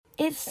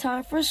It's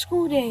time for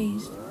School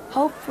Days.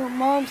 Help for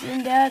moms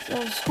and dads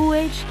of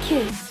school-aged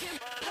kids.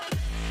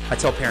 I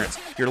tell parents,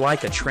 you're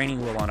like a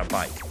training wheel on a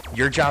bike.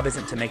 Your job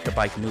isn't to make the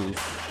bike move.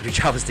 Your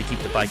job is to keep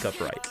the bike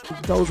upright.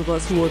 Those of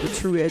us who are the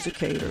true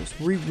educators,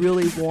 we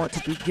really want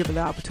to be given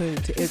the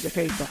opportunity to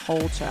educate the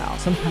whole child.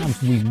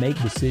 Sometimes we make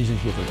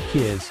decisions with our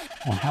kids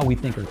on how we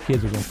think our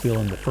kids are going to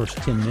feel in the first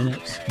 10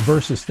 minutes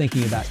versus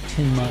thinking about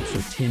 10 months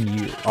or 10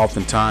 years.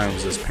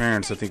 Oftentimes, as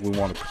parents, I think we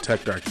want to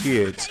protect our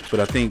kids, but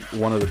I think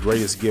one of the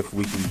greatest gifts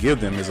we can give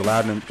them is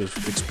allow them to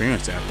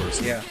experience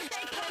adversity. Yeah.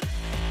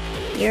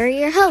 Here are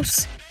your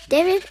hosts,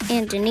 David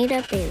and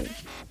Danita Bailey.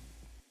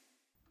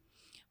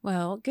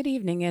 Well, good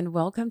evening and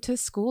welcome to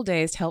School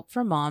Days, Help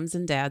for Moms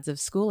and Dads of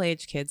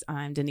School-Age Kids.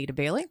 I'm Danita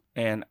Bailey.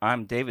 And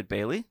I'm David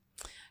Bailey.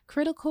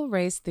 Critical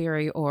race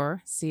theory,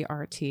 or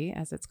CRT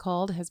as it's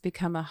called, has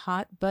become a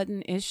hot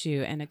button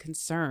issue and a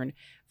concern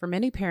for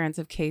many parents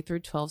of K through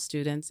 12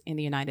 students in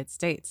the United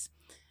States.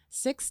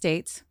 6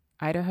 states,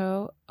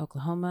 Idaho,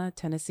 Oklahoma,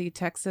 Tennessee,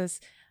 Texas,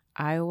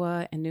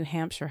 Iowa, and New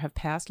Hampshire have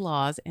passed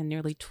laws, and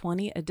nearly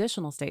 20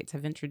 additional states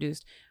have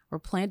introduced or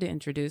plan to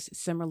introduce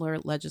similar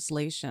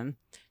legislation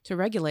to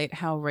regulate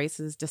how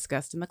race is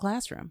discussed in the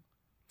classroom.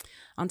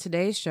 On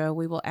today's show,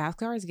 we will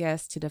ask our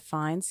guests to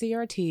define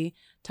CRT,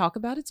 talk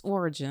about its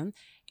origin,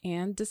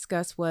 and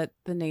discuss what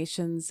the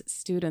nation's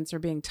students are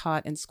being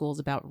taught in schools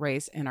about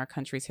race and our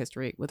country's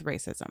history with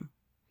racism.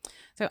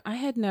 So I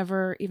had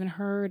never even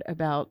heard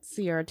about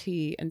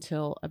CRT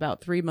until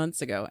about 3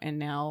 months ago, and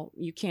now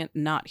you can't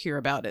not hear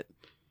about it.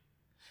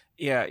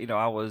 Yeah,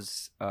 I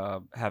was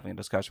having a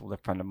discussion with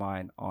a friend of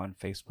mine on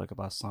Facebook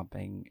about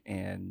something,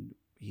 and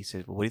he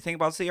said, well, what do you think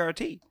about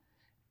CRT?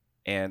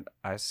 And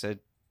I said,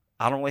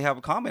 I don't really have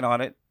a comment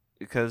on it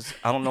because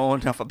I don't know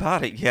enough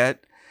about it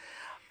yet.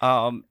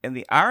 And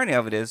the irony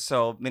of it is,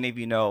 so many of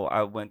you know,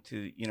 I went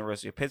to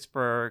University of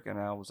Pittsburgh and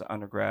I was an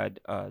undergrad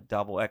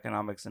double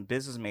economics and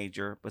business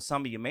major. But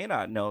some of you may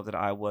not know that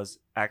I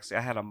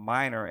had a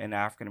minor in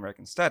African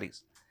American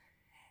studies.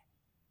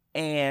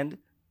 And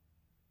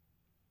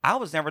I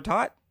was never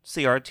taught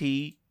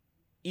CRT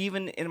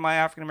even in my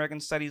African American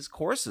studies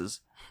courses.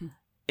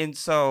 And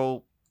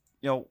so,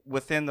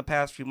 within the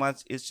past few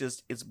months,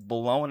 it's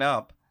blown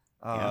up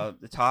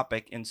the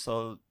topic. And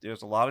so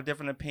there's a lot of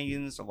different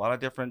opinions, a lot of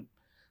different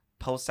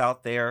posts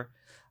out there,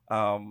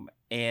 and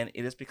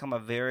it has become a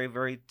very,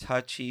 very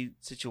touchy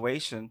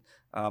situation.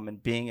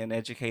 And being an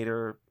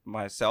educator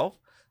myself,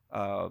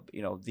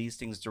 these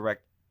things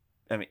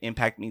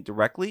impact me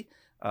directly,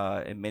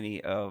 and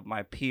many of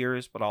my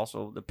peers, but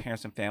also the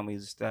parents and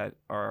families that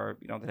are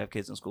that have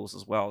kids in schools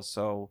as well.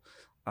 So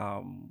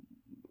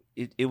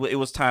it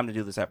was time to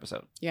do this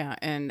episode. Yeah,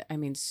 and I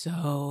mean,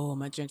 so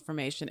much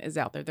information is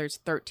out there. There's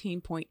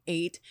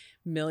 13.8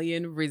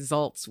 million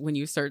results when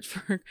you search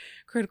for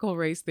critical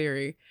race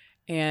theory.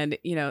 And,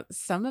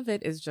 some of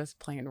it is just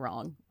plain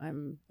wrong.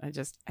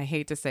 I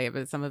hate to say it,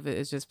 but some of it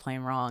is just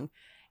plain wrong.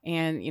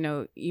 And,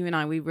 you and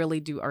I, we really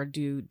do our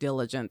due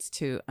diligence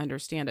to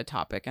understand a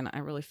topic. And I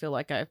really feel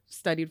like I've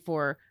studied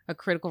for a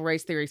critical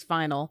race theory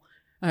final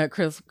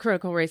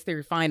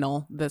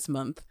this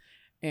month.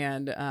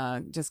 And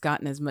just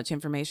gotten as much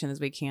information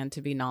as we can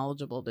to be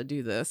knowledgeable to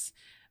do this.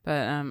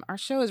 But our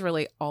show is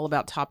really all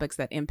about topics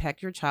that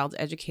impact your child's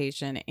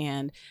education,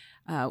 and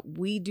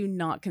we do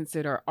not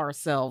consider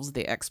ourselves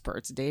the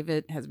experts.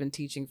 David has been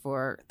teaching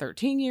for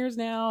 13 years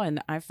now,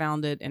 and I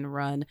founded and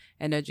run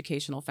an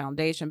educational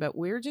foundation, but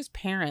we're just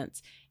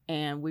parents,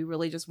 and we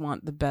really just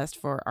want the best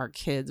for our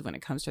kids when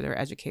it comes to their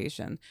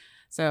education.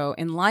 So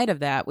in light of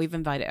that, we've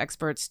invited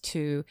experts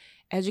to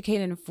educate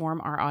and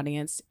inform our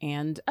audience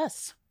and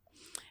us.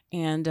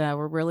 And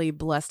we're really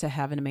blessed to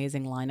have an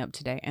amazing lineup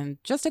today. And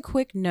just a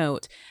quick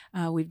note,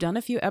 we've done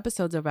a few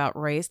episodes about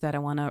race that I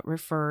want to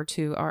refer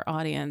to our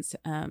audience.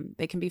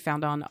 They can be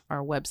found on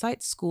our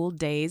website,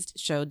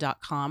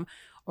 schooldazedshow.com,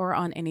 or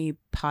on any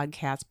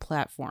podcast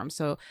platform.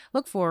 So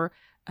look for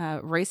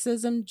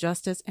Racism,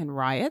 Justice, and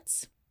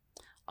Riots,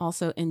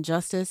 also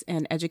Injustice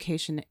and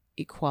Education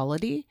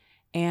Equality,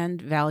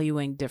 and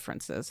Valuing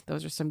Differences.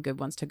 Those are some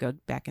good ones to go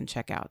back and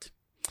check out.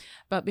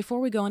 But before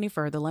we go any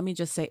further, let me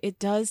just say it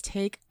does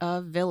take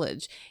a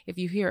village. If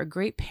you hear a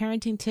great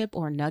parenting tip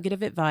or nugget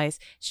of advice,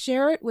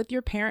 share it with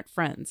your parent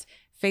friends.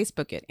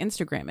 Facebook it,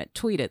 Instagram it,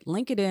 tweet it,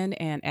 link it in,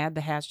 and add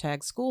the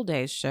hashtag School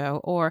Days Show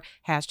or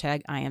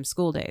hashtag I Am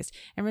School Days.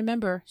 And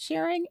remember,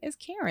 sharing is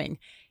caring.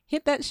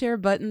 Hit that share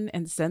button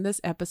and send this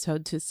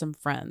episode to some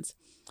friends.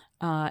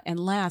 And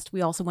last,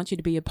 we also want you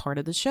to be a part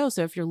of the show.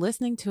 So if you're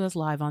listening to us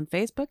live on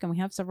Facebook, and we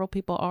have several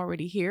people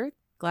already here,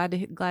 Glad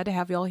to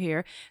have you all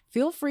here.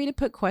 Feel free to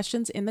put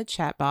questions in the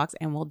chat box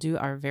and we'll do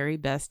our very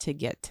best to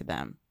get to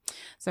them.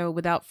 So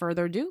without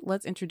further ado,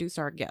 let's introduce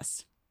our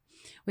guests.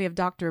 We have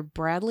Dr.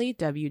 Bradley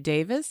W.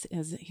 Davis.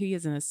 He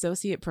is an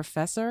associate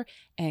professor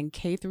and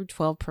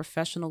K-12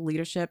 professional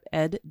leadership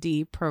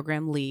Ed.D.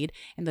 program lead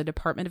in the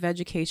Department of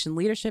Education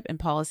Leadership and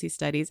Policy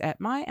Studies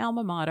at my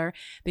alma mater,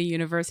 the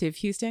University of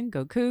Houston.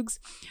 Go Cougs.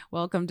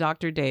 Welcome,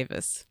 Dr.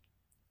 Davis.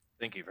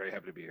 Thank you. Very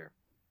happy to be here.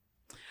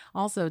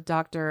 Also,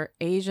 Dr.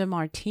 Asia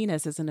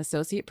Martinez is an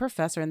associate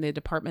professor in the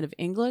Department of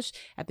English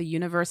at the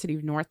University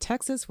of North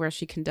Texas, where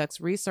she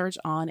conducts research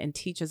on and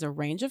teaches a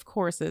range of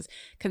courses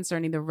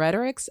concerning the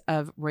rhetorics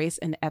of race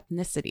and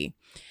ethnicity.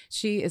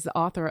 She is the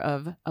author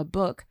of a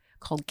book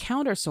called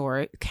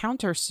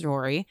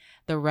Counterstory,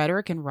 The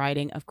Rhetoric and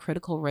Writing of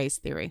Critical Race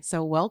Theory.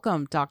 So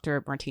welcome,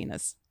 Dr.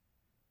 Martinez.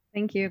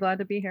 Thank you. Glad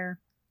to be here.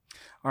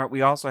 All right,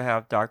 we also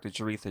have Dr.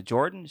 Jaretha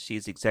Jordan.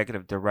 She's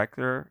Executive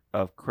Director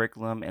of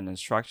Curriculum and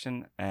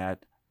Instruction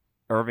at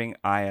Irving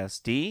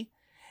ISD.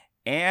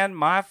 And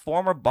my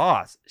former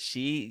boss,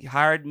 she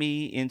hired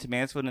me into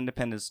Mansfield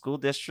Independent School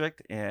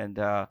District, and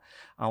I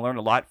learned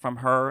a lot from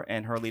her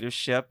and her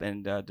leadership,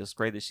 and just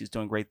great that she's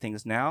doing great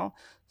things now.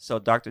 So,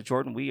 Dr.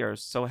 Jordan, we are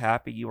so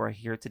happy you are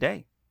here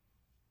today.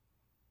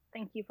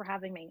 Thank you for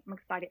having me. I'm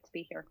excited to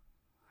be here.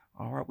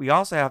 All right, we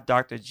also have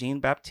Dr. Jean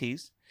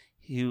Baptiste,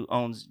 who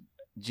owns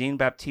Jean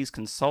Baptiste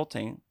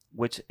Consulting,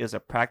 which is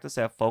a practice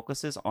that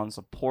focuses on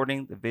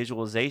supporting the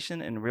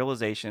visualization and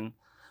realization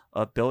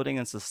of building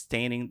and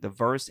sustaining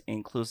diverse,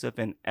 inclusive,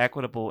 and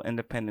equitable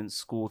independent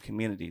school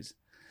communities.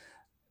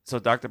 So,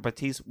 Dr.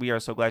 Baptiste, we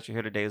are so glad you're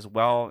here today as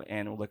well,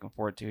 and we're looking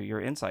forward to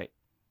your insight.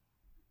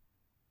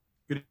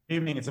 Good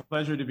evening. It's a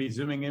pleasure to be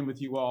zooming in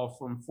with you all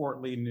from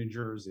Fort Lee, New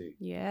Jersey.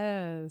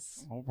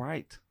 Yes. All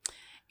right.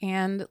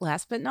 And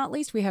last but not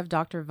least, we have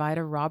Dr.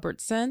 Vida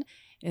Robertson,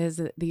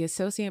 is the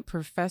Associate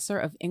Professor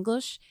of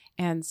English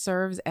and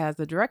serves as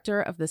the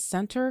Director of the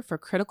Center for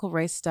Critical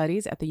Race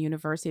Studies at the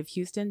University of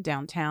Houston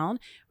downtown,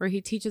 where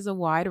he teaches a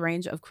wide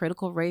range of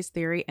critical race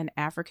theory and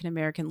African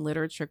American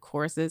literature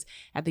courses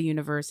at the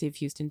University of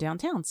Houston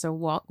downtown. So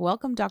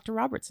welcome, Dr.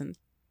 Robertson.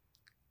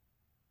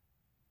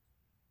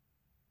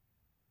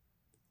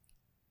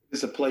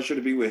 It's a pleasure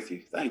to be with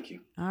you. Thank you.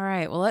 All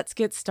right, well, let's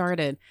get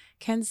started.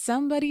 Can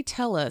somebody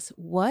tell us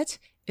what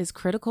is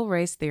critical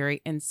race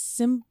theory in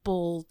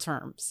simple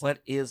terms? What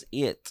is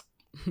it?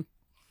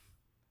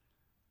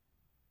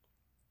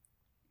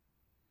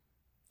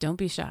 Don't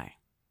be shy.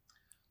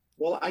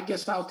 Well, I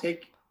guess I'll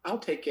take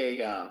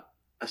a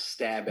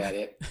stab at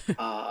it.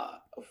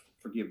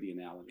 Forgive the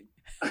analogy.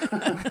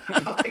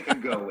 I'll take a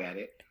go at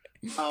it.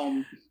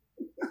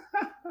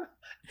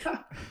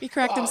 He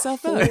cracked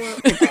himself up.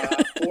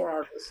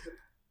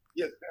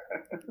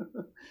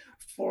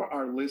 For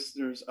our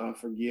listeners,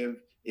 forgive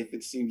if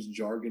it seems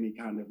jargony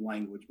kind of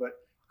language, but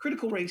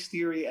critical race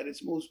theory at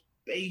its most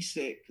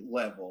basic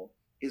level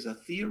is a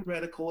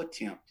theoretical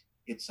attempt.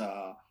 It's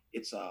a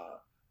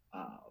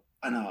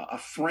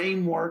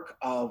framework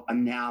of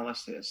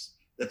analysis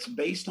that's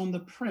based on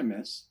the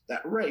premise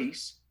that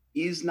race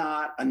is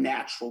not a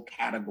natural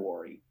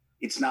category.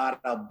 It's not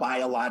a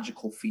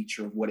biological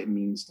feature of what it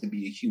means to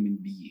be a human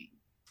being.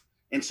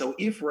 And so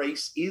if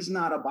race is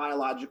not a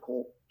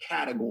biological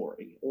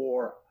category,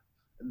 or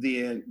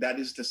then that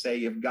is to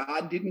say, if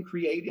God didn't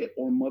create it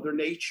or Mother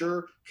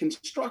Nature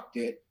construct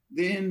it,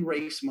 then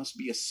race must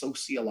be a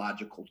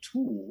sociological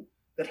tool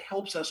that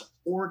helps us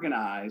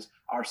organize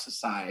our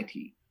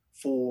society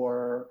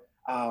for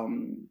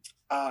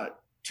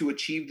to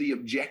achieve the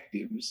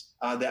objectives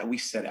that we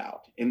set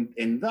out.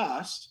 And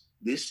thus,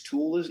 this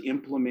tool is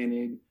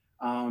implemented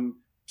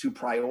to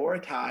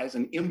prioritize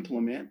and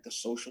implement the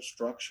social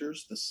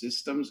structures, the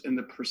systems, and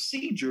the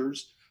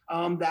procedures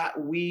that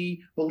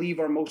we believe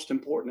are most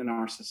important in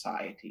our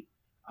society.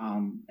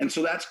 And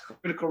so that's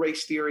critical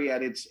race theory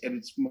at its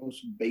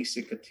most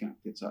basic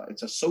attempt.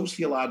 It's a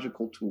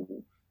sociological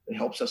tool that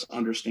helps us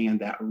understand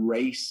that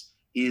race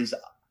is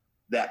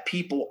that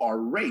people are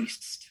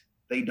raced.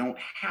 They don't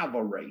have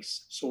a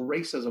race. So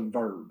race is a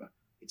verb.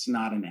 It's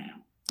not a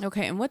noun.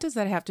 Okay, and what does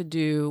that have to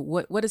do?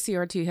 What does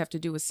CRT have to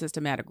do with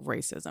systematic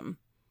racism?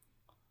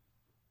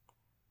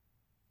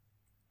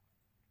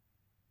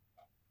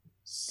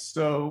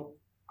 So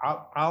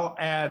I'll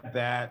add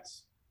that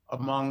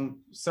among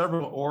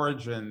several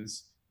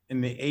origins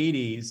in the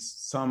 80s,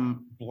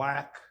 some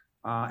Black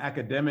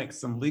academics,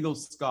 some legal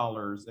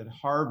scholars at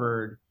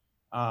Harvard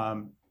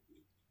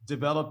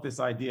developed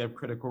this idea of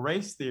critical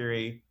race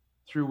theory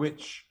through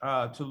which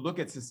to look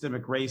at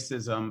systemic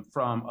racism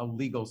from a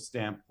legal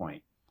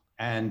standpoint.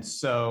 And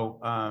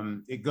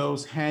so it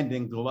goes hand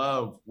in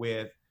glove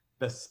with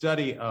the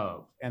study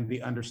of and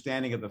the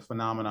understanding of the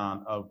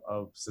phenomenon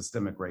of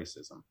systemic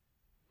racism.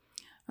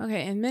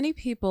 Okay, and many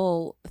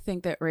people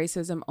think that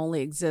racism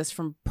only exists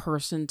from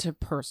person to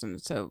person.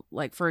 So,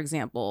 like, for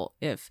example,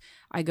 if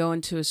I go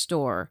into a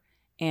store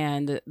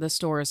and the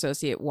store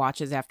associate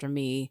watches after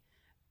me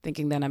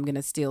thinking that I'm going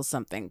to steal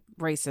something,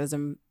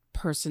 racism,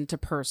 person to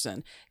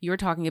person. You're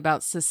talking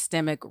about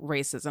systemic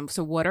racism.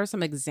 So what are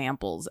some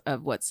examples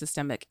of what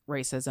systemic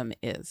racism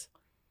is?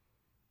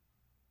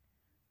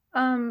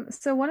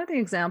 So one of the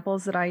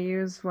examples that I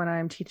use when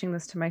I'm teaching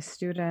this to my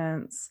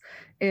students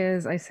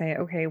is I say,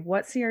 okay,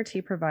 what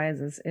CRT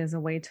provides is a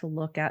way to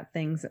look at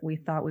things that we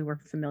thought we were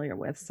familiar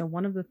with. So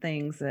one of the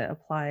things that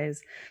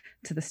applies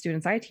to the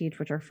students I teach,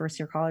 which are first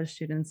year college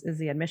students, is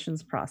the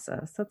admissions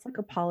process. That's like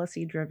a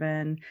policy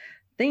driven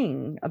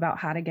thing about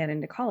how to get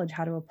into college,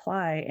 how to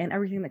apply, and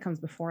everything that comes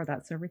before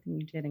that. So everything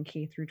you did in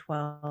K through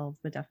 12,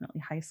 but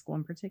definitely high school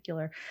in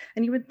particular.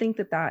 And you would think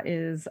that that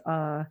is,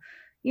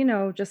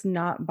 just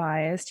not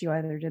biased. You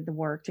either did the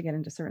work to get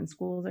into certain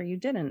schools or you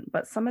didn't.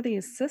 But some of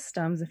these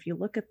systems, if you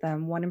look at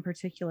them, one in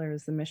particular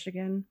is the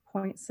Michigan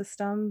point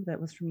system that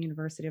was from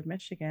University of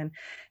Michigan.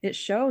 It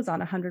shows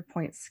on a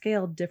 100-point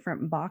scale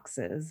different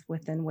boxes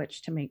within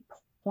which to make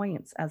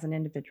points as an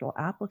individual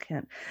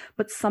applicant.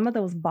 But some of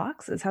those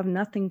boxes have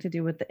nothing to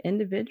do with the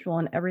individual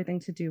and everything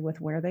to do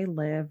with where they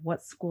live,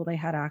 what school they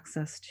had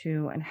access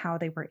to, and how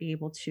they were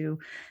able to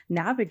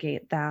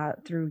navigate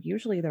that through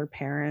usually their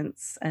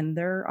parents and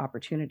their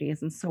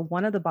opportunities. And so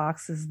one of the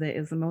boxes that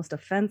is the most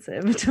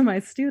offensive to my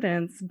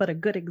students, but a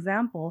good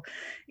example,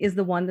 is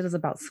the one that is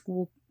about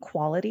school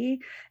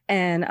quality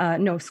and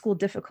school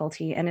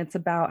difficulty. And it's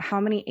about how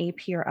many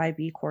AP or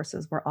IB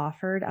courses were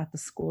offered at the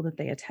school that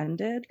they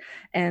attended.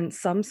 And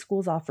some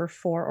schools offer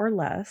 4 or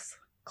less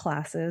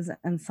classes,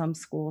 and some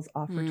schools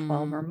offer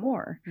 12 or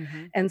more.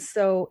 Mm-hmm. And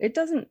so it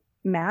doesn't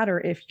matter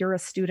if you're a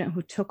student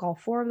who took all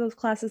 4 of those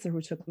classes or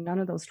who took none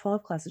of those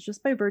 12 classes,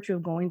 just by virtue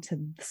of going to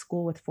the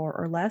school with 4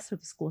 or less or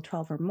the school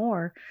 12 or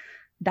more,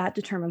 that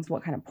determines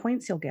what kind of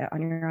points you'll get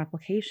on your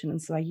application.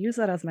 And so I use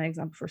that as my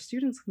example for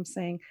students. I'm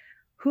saying,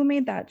 who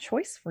made that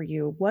choice for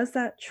you? Was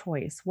that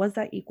choice? Was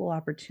that equal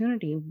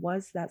opportunity?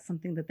 Was that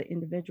something that the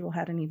individual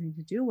had anything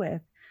to do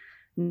with?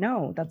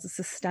 No, that's a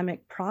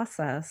systemic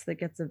process that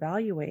gets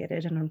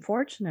evaluated. And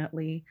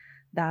unfortunately,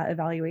 that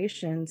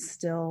evaluation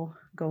still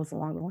goes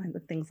along the lines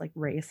of things like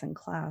race and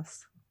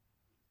class.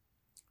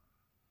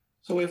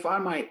 So if I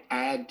might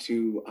add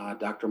to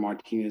Dr.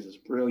 Martinez's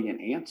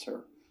brilliant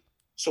answer,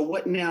 so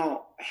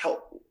now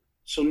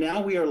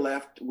we are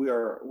left,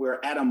 we're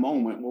at a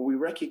moment where we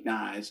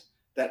recognize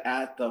that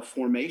at the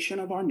formation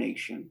of our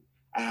nation,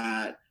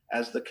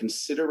 as the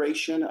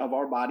consideration of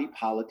our body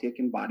politic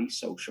and body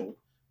social,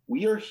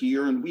 we are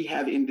here and we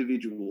have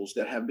individuals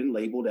that have been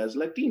labeled as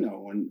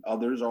Latino, and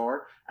others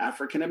are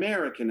African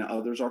American,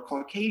 others are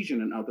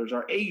Caucasian, and others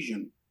are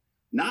Asian.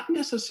 Not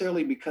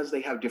necessarily because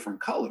they have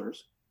different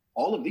colors.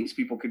 All of these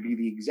people could be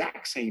the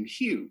exact same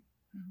hue.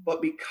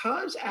 But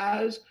because,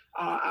 as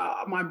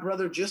my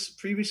brother just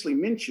previously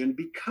mentioned,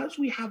 because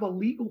we have a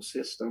legal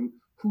system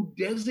who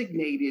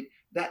designated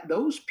that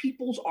those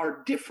peoples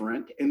are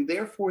different, and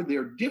therefore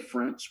their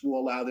difference will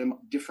allow them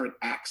different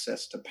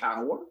access to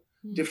power,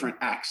 different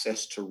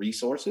access to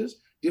resources,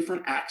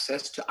 different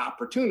access to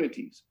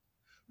opportunities.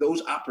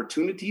 Those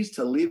opportunities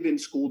to live in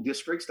school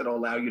districts that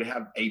allow you to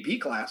have AP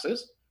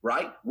classes,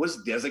 right, was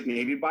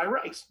designated by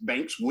race.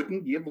 Banks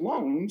wouldn't give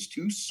loans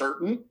to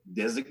certain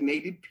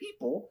designated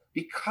people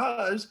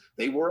because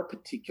they were a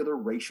particular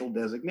racial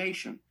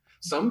designation.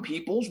 Some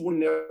peoples were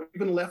never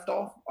even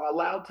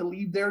allowed to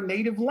leave their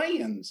native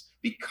lands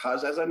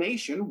because as a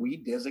nation, we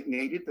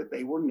designated that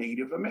they were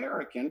Native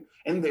American,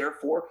 and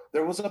therefore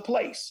there was a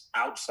place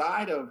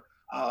outside of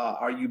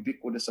our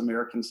ubiquitous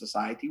American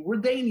society where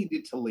they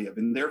needed to live,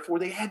 and therefore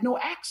they had no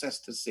access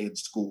to said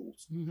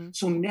schools. Mm-hmm.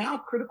 So now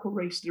critical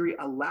race theory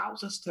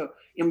allows us to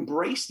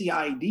embrace the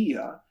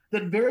idea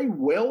that very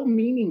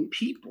well-meaning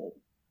people,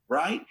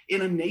 right,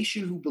 in a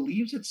nation who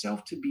believes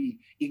itself to be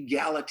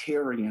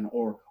egalitarian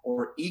or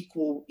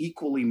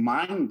equally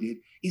minded,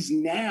 is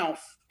now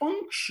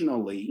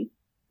functionally,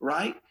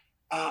 right,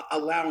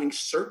 allowing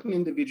certain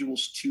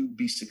individuals to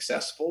be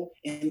successful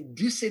and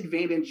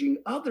disadvantaging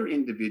other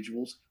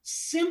individuals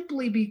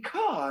simply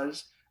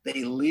because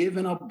they live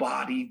in a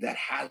body that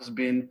has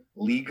been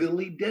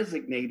legally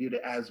designated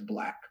as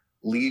Black,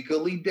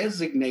 legally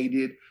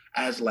designated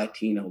as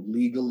Latino,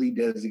 legally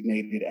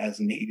designated as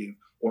Native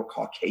or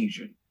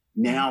Caucasian.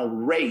 Now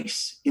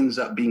race ends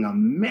up being a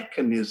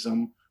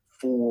mechanism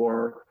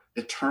for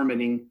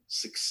determining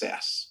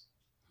success.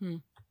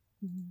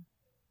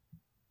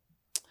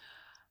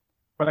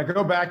 But I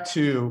go back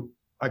to,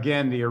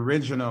 again, the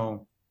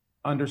original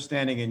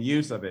understanding and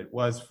use of it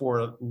was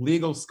for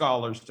legal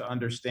scholars to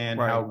understand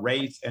how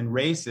race and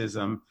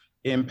racism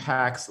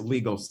impacts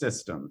legal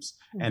systems.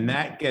 Mm-hmm. And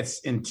that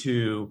gets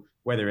into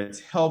whether it's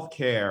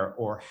healthcare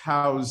or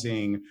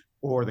housing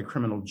or the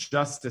criminal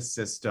justice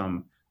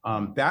system.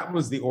 That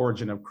was the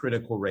origin of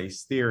critical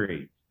race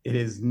theory. It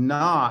is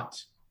not,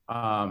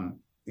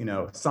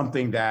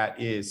 something that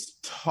is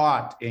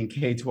taught in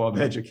K-12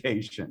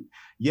 education.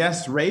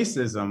 Yes,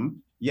 racism,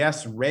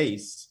 yes,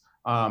 race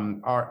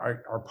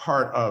are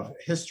part of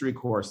history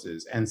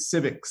courses and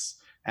civics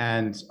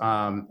and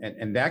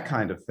that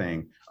kind of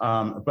thing.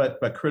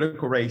 But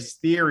critical race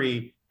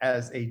theory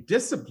as a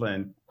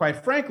discipline, quite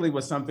frankly,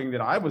 was something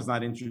that I was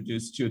not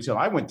introduced to until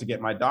I went to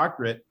get my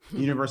doctorate at the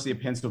University of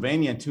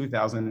Pennsylvania in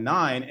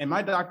 2009. And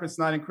my doctorate's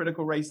not in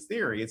critical race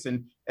theory. It's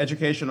in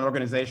education,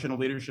 organizational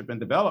leadership, and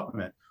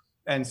development.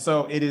 And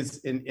so it is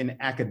in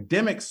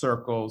academic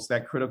circles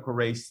that critical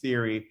race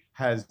theory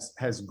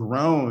has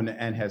grown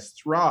and has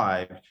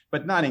thrived,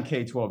 but not in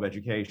K-12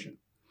 education.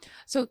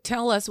 So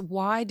tell us,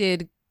 why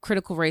did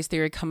critical race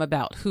theory come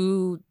about?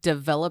 Who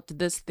developed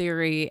this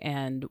theory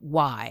and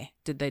why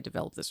did they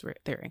develop this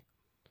theory?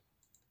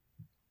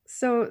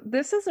 So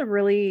this is a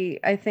really,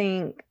 I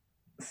think,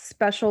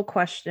 special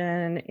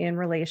question in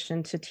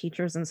relation to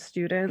teachers and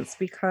students,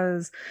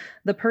 because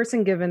the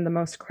person given the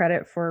most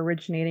credit for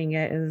originating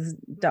it is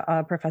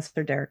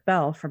Professor Derek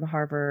Bell from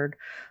Harvard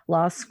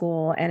Law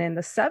School. And in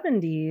the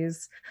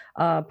 70s,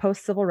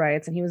 post civil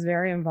rights, and he was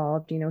very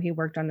involved. He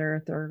worked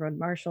under Thurgood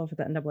Marshall for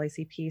the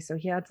NAACP. So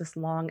he had this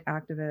long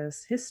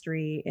activist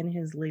history in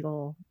his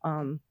legal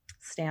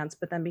stance,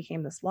 but then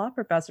became this law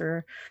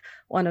professor,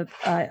 one of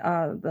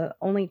the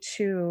only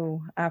two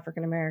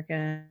African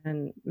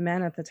American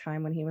men at the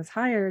time when he was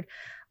hired.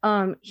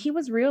 He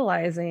was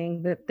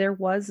realizing that there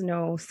was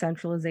no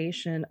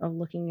centralization of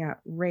looking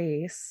at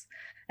race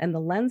and the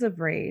lens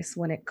of race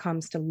when it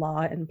comes to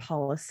law and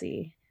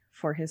policy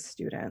for his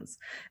students.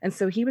 And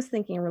so he was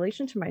thinking, in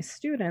relation to my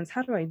students,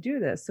 how do I do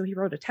this? So he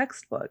wrote a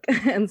textbook.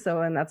 and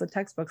that's a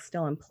textbook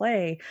still in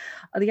play.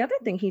 The other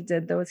thing he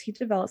did, though, is he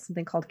developed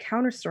something called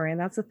counterstory. And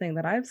that's the thing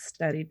that I've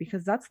studied,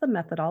 because that's the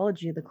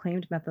methodology, the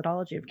claimed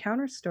methodology of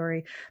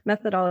counterstory.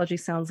 Methodology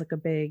sounds like a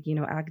big,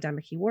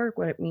 academic-y work.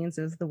 What it means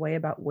is the way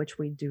about which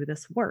we do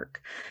this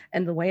work.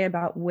 And the way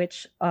about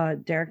which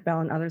Derek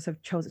Bell and others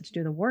have chosen to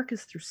do the work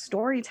is through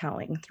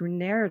storytelling, through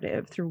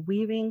narrative, through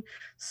weaving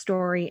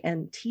story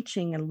and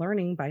teaching and learning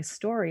by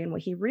story. And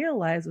what he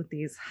realized with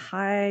these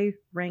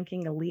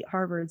high-ranking elite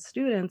Harvard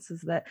students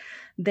is that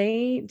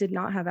they did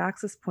not have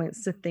access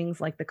points to things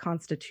like the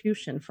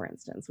Constitution, for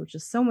instance, which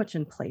is so much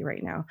in play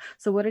right now.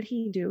 So what did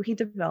he do? He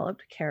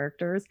developed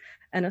characters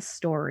and a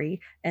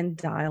story and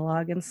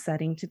dialogue and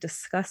setting to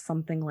discuss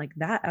something like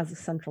that as a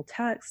central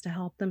text, to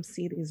help them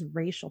see these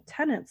racial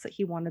tenets that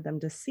he wanted them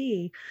to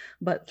see,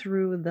 but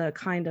through the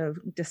kind of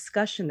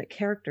discussion that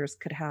characters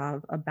could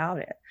have about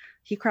it.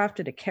 He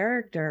crafted a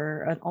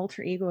character, an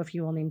alter ego, if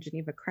you will, named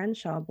Geneva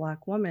Crenshaw, a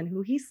Black woman,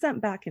 who he sent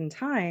back in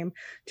time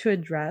to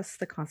address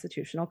the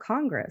Constitutional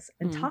Congress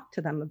and talk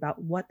to them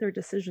about what their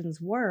decisions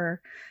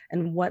were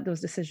and what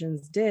those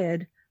decisions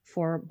did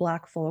for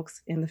Black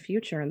folks in the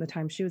future and the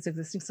time she was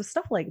existing. So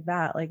stuff like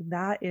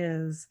that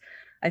is,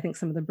 I think,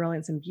 some of the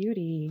brilliance and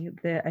beauty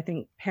that I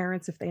think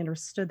parents, if they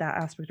understood that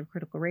aspect of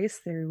critical race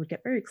theory, would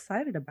get very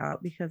excited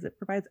about, because it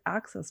provides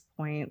access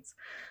points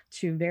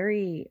to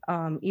very,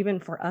 even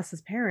for us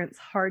as parents,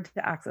 hard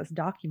to access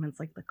documents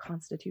like the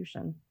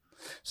Constitution.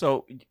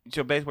 So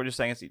basically what you're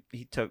saying is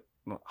he took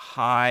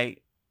high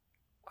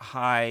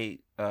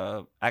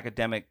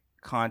academic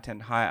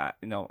content,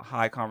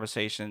 high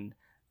conversation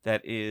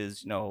that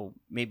is,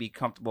 maybe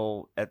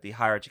comfortable at the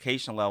higher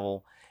education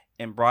level,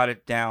 and brought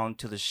it down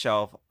to the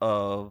shelf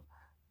of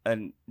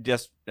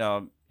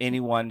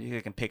anyone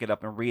who can pick it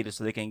up and read it,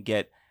 so they can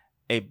get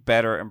a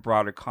better and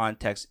broader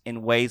context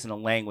in ways in a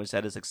language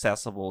that is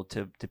accessible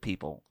to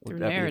people. Through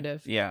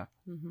narrative. Yeah.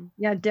 Mm-hmm.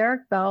 Yeah,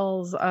 Derek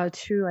Bell's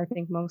two, I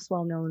think, most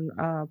well-known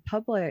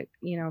public,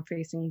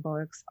 facing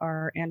books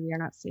are "And We Are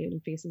Not Saved"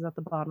 and "Faces at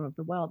the Bottom of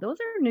the Well." Those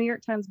are New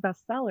York Times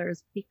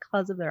bestsellers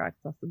because of their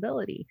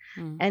accessibility.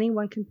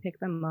 Anyone can pick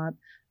them up,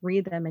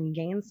 read them, and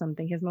gain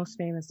something. His most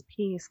famous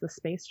piece, "The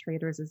Space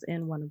Traders," is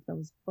in one of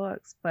those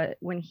books. But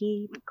when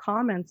he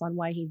comments on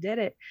why he did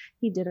it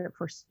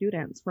for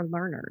students, for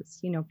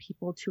learners,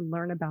 people to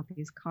learn about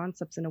these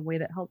concepts in a way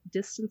that helped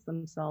distance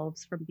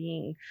themselves from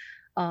being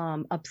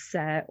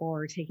upset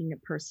or taking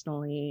it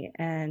personally,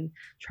 and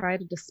try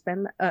to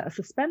suspend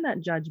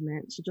that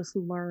judgment to just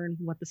learn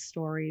what the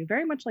story,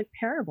 very much like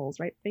parables,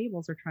 right?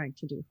 Fables are trying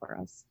to do for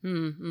us.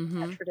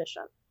 That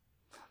tradition.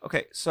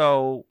 Okay,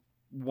 so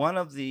one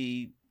of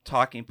the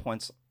talking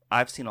points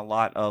I've seen a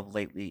lot of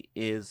lately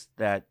is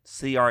that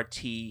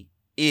CRT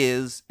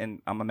is,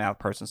 and I'm a math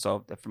person,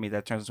 so for me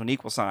that turns into an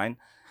equal sign.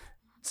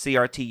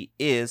 CRT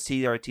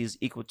is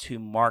equal to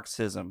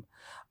Marxism.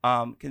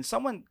 Can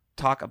someone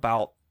talk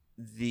about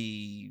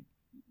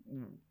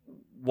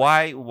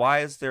why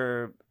is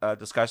there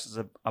discussions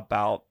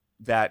about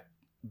that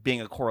being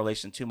a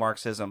correlation to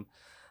Marxism,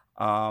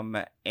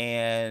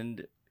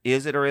 and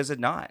is it or is it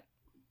not?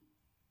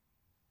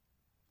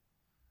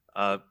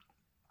 I have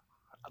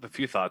a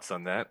few thoughts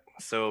on that.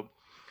 So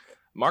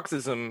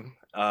Marxism,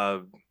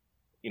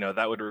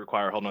 that would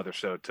require a whole nother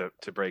show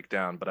to break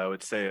down, but I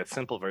would say a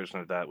simple version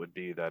of that would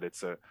be that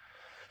it's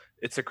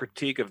a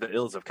critique of the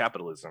ills of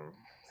capitalism.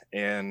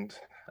 And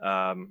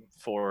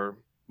for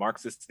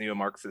Marxists,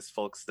 neo-Marxist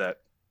folks that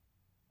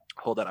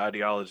hold that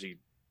ideology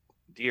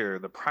dear,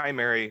 the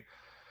primary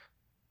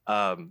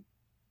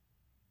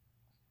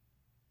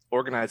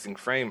organizing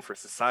frame for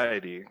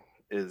society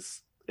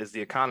is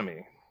the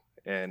economy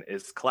and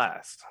is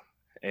class.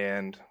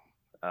 And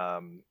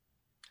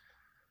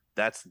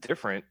that's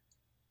different.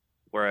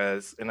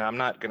 Whereas, and I'm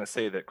not going to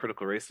say that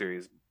critical race theory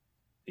is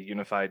a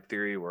unified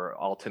theory where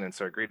all tenets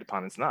are agreed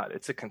upon. It's not.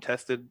 It's a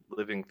contested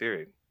living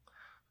theory.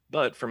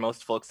 But for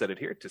most folks that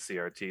adhere to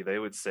CRT, they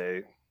would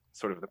say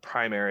sort of the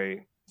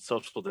primary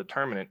social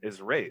determinant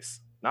is race,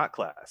 not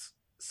class.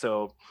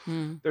 So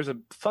there's a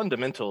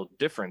fundamental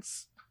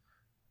difference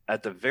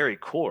at the very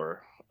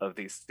core of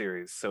these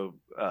theories. So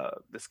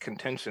this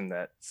contention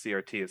that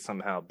CRT is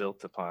somehow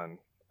built upon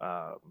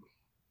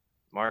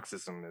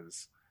Marxism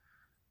is,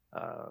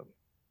 I'd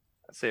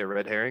say, a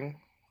red herring.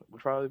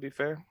 would probably be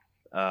fair.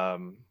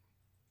 But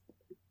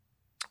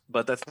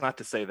that's not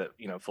to say that,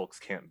 folks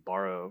can't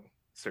borrow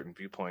certain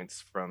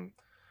viewpoints from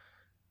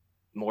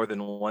more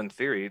than one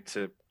theory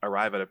to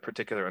arrive at a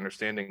particular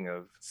understanding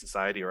of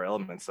society or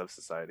elements of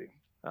society.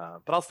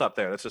 But I'll stop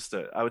there. That's just,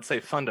 I would say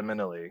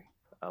fundamentally,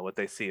 what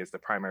they see as the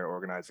primary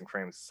organizing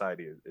frame of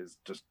society is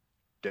just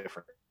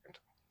different.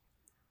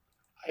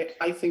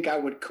 I think I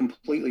would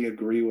completely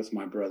agree with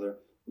my brother.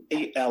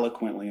 He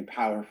eloquently and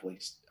powerfully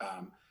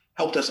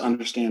helped us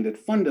understand that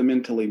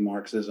fundamentally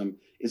Marxism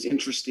is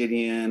interested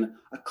in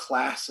a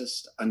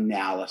classist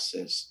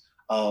analysis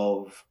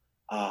of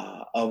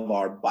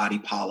our body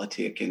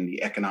politic and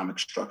the economic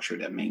structure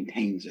that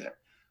maintains it.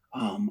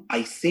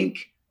 I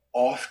think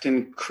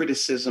often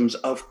criticisms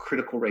of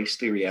critical race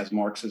theory as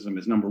Marxism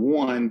is, number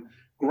one,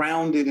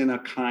 grounded in a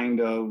kind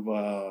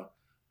of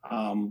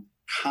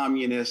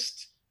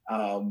communist,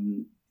 a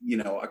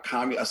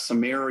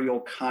summarial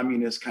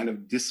communist kind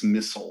of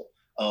dismissal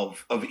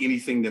of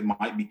anything that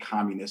might be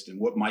communist and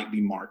what might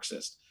be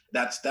Marxist.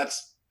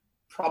 That's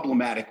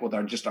problematic with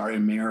our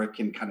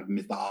American kind of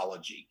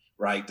mythology,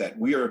 right? That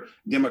we are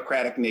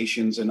democratic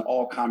nations and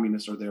all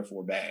communists are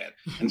therefore bad.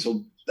 And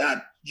so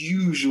that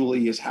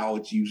usually is how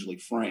it's usually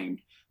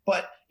framed.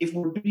 But if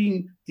we're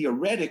being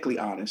theoretically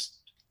honest,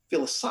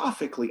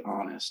 philosophically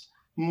honest,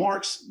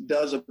 Marx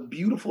does a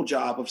beautiful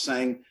job of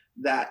saying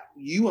that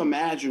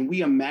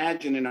we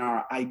imagine in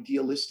our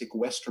idealistic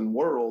Western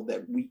world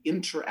that we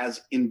enter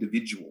as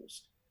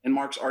individuals. And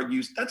Marx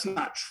argues that's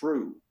not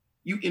true.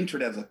 You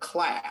entered as a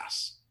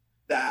class,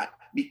 that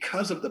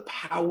because of the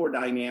power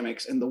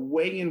dynamics and the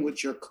way in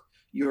which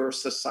your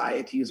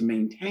society is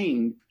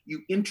maintained,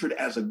 you entered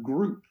as a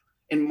group.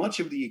 And much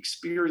of the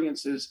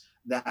experiences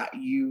that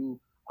you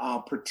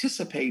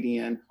participate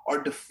in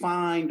are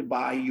defined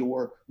by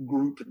your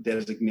group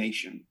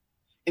designation.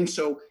 And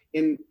so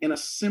in a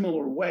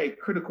similar way,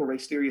 critical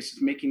race theory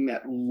is making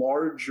that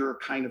larger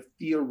kind of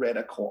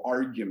theoretical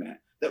argument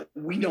that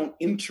we don't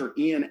enter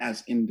in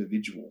as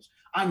individuals.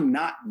 I'm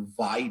not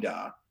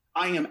Vida.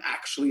 I am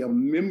actually a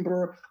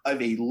member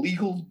of a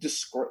legally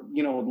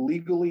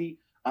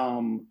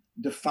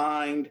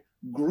defined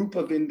group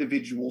of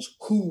individuals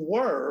who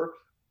were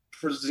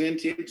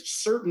presented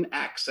certain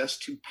access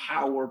to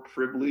power,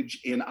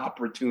 privilege, and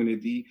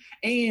opportunity,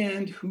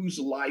 and whose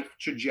life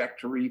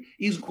trajectory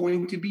is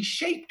going to be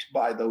shaped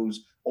by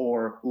those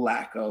or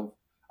lack of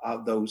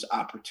those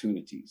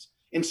opportunities.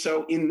 And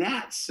so in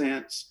that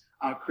sense,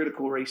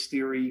 critical race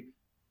theory,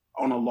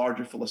 on a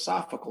larger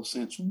philosophical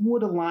sense,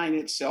 would align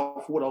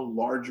itself with a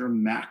larger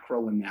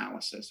macro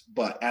analysis.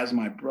 But as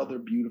my brother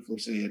beautifully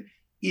said,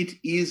 it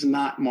is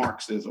not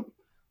Marxism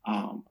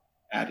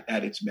at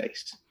its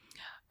base.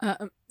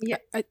 Go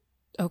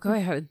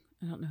ahead.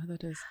 I don't know who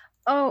that is.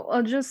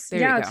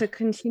 To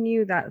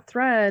continue that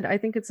thread, I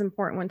think it's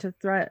important when to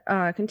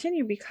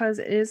continue because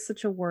it is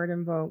such a word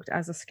invoked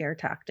as a scare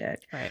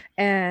tactic, right?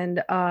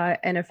 And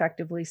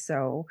effectively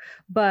so.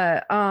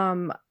 But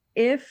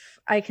if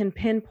I can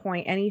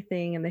pinpoint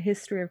anything in the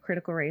history of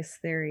critical race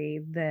theory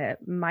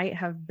that might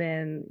have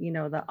been,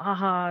 the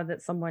aha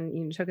that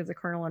someone took as a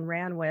kernel and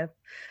ran with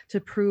to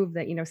prove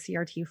that,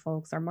 CRT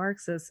folks are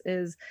Marxists,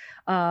 is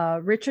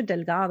Richard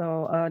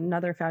Delgado,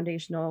 another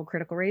foundational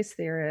critical race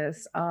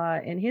theorist,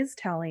 in his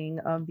telling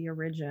of the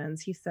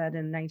origins. He said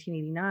in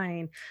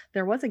 1989,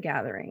 there was a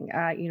gathering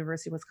at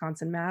University of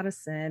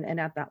Wisconsin-Madison, and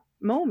at that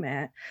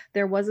moment,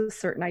 there was a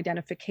certain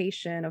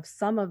identification of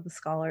some of the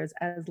scholars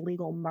as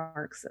legal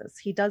Marxists.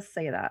 He does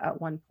say that at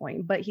one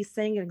point, but he's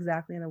saying it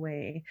exactly in the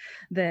way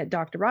that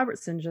Dr.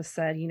 Robertson just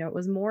said. It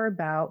was more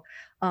about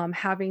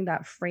having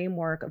that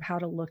framework of how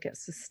to look at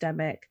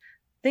systemic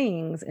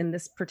things, in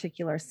this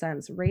particular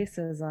sense,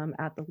 racism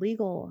at the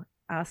legal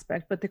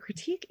aspect. But the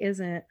critique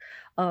isn't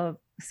of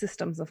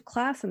systems of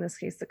class in this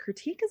case. The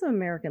critique is of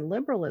American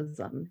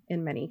liberalism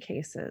in many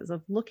cases,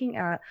 of looking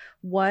at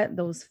what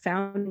those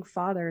founding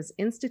fathers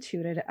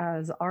instituted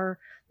as our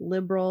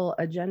liberal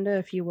agenda,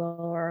 if you will,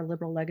 or our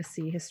liberal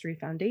legacy history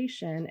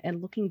foundation,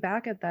 and looking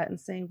back at that and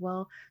saying,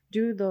 well,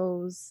 do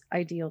those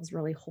ideals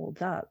really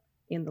hold up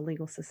in the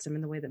legal system,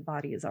 in the way that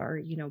bodies are,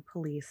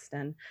 policed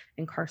and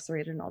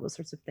incarcerated and all those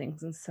sorts of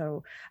things? And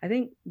so I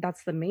think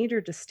that's the major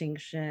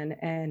distinction,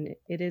 and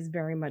it is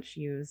very much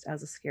used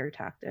as a scare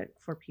tactic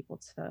for people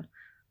to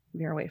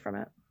veer away from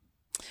it.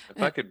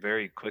 If I could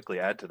very quickly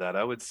add to that,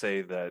 I would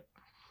say that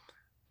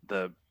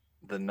the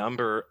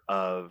number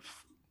of,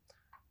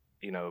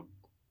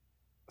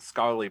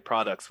 scholarly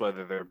products,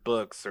 whether they're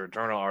books or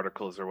journal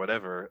articles or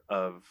whatever,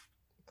 of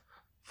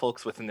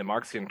folks within the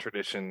Marxian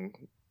tradition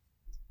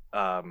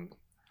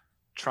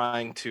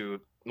trying to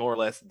more or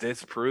less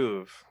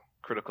disprove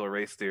critical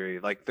race theory.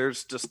 Like,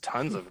 there's just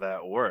tons of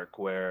that work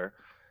where,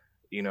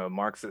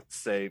 Marxists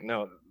say,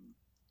 no,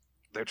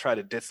 they're trying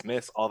to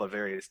dismiss all the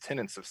various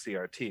tenets of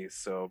CRT.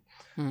 So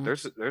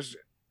there's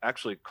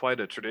actually quite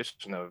a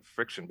tradition of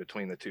friction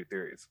between the two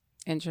theories.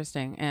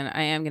 Interesting. And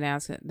I am going to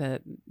ask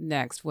the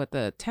next what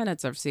the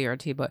tenets of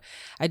CRT, but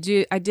I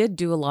did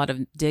do a lot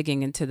of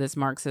digging into this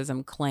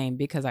Marxism claim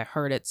because I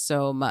heard it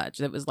so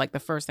much. It was like the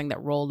first thing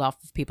that rolled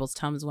off of people's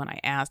tongues when I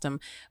asked them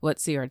what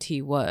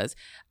CRT was.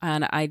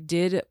 And I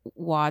did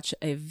watch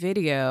a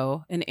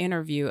video, an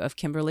interview of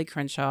Kimberly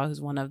Crenshaw,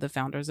 who's one of the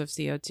founders of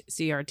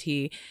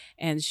CRT.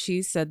 And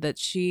she said that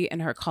she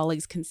and her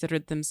colleagues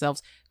considered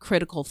themselves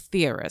critical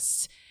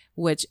theorists,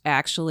 which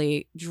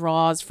actually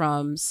draws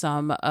from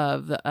some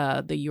of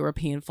the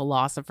European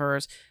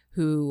philosophers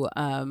who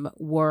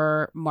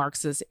were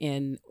Marxist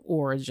in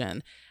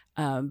origin.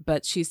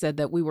 But she said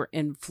that we were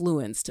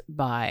influenced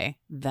by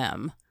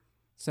them.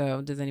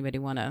 So does anybody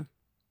want to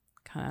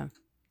kind of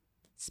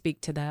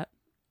speak to that?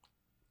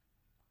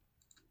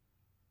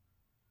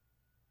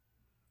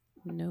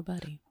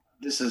 Nobody.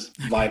 This is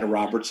Vida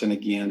Robertson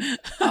again.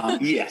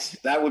 Yes,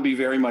 that would be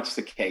very much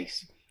the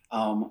case.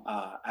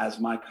 As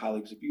my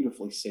colleagues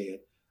beautifully said,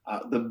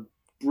 the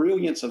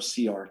brilliance of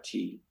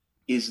CRT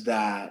is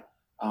that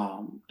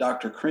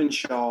Dr.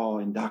 Crenshaw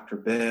and Dr.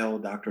 Bell,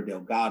 Dr.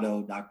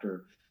 Delgado,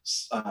 Dr.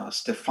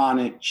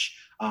 Stefanich,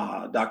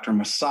 Dr.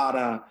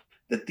 Masada,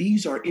 that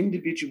these are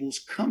individuals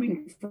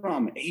coming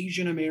from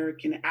Asian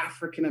American,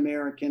 African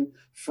American,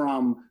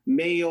 from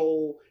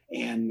male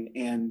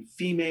and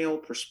female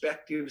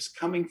perspectives,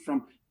 coming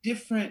from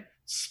different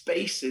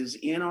spaces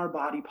in our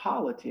body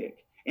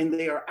politic. And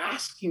they are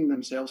asking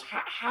themselves,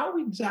 how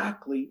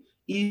exactly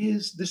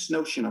is this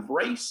notion of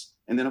race?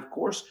 And then, of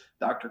course,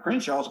 Dr.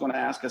 Crenshaw is going to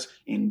ask us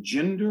in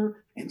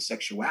gender and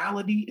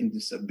sexuality and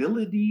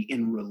disability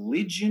and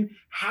religion,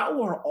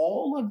 how are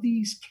all of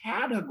these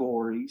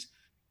categories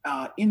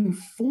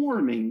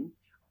informing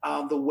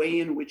the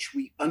way in which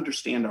we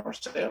understand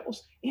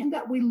ourselves and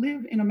that we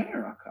live in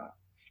America?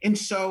 And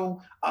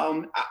so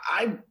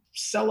I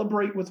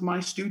celebrate with my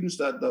students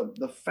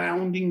the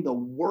founding, the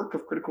work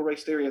of critical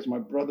race theory, as my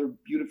brother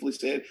beautifully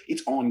said.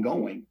 It's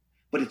ongoing,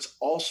 but it's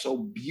also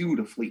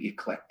beautifully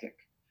eclectic.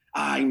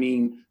 I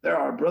mean, there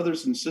are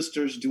brothers and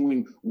sisters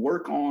doing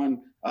work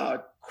on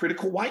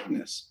critical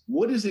whiteness.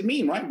 What does it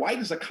mean, right? White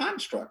is a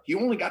construct. You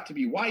only got to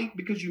be white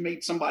because you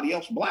made somebody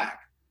else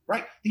black,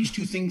 right? These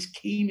two things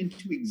came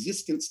into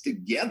existence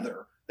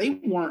together. They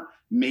weren't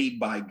made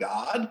by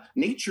God.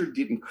 Nature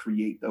didn't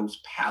create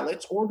those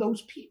palettes or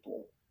those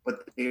people,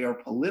 but they are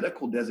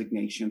political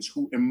designations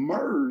who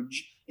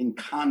emerge in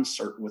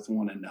concert with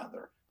one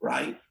another,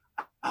 right?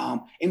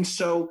 And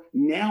so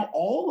now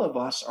all of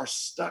us are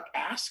stuck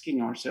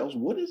asking ourselves,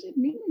 what does it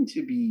mean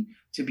to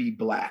be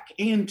Black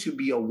and to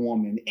be a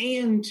woman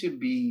and to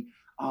be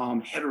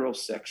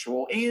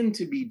heterosexual and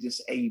to be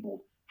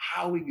disabled?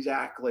 How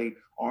exactly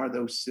are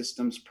those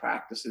systems,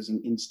 practices,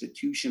 and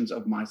institutions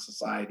of my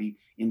society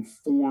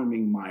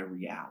informing my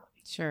reality?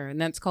 Sure. And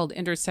that's called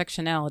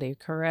intersectionality,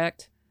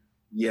 correct?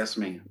 Yes,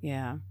 ma'am.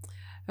 Yeah.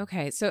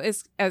 Okay. So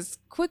as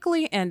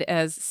quickly and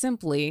as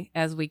simply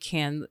as we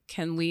can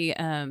we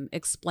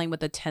explain what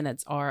the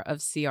tenets are of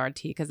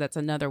CRT? Because that's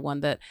another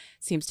one that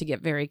seems to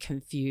get very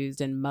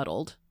confused and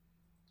muddled.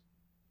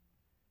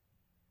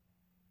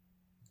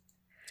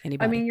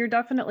 Anybody? I mean, you're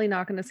definitely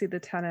not going to see the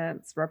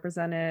tenets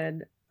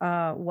represented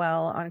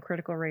well on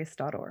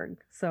criticalrace.org.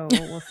 So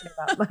we'll say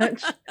that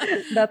much.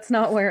 That's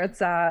not where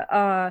it's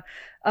at.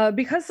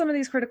 Because some of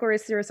these critical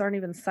race theorists aren't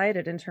even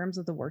cited in terms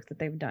of the work that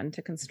they've done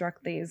to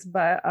construct these.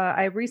 But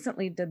I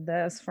recently did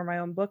this for my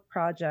own book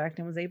project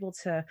and was able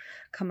to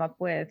come up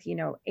with,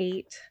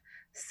 8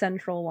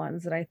 central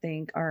ones that I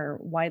think are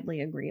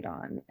widely agreed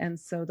on. And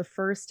so the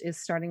first is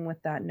starting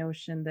with that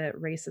notion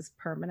that race is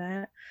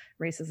permanent,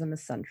 racism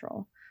is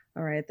central.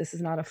 All right, this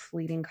is not a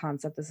fleeting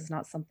concept. This is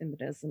not something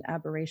that is an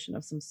aberration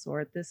of some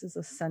sort. This is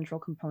a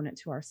central component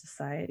to our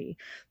society.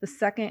 The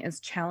second is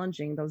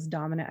challenging those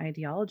dominant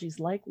ideologies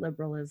like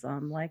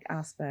liberalism, like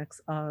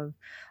aspects of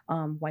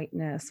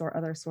whiteness or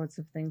other sorts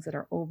of things that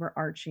are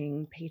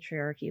overarching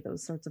patriarchy,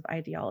 those sorts of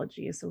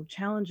ideologies. So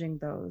challenging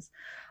those.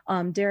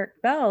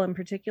 Derek Bell in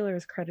particular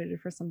is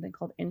credited for something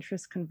called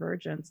interest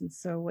convergence. And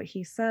so what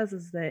he says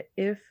is that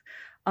if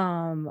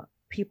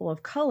people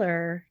of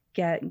color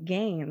get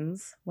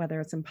gains,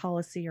 whether it's in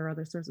policy or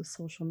other sorts of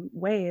social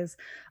ways,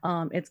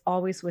 it's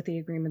always with the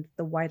agreement that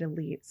the white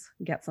elites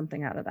get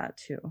something out of that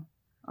too.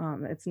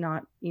 It's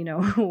not,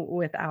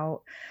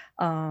 without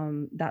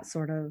that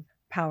sort of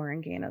power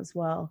and gain as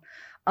well.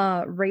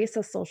 Race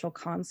as social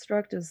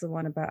construct is the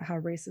one about how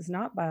race is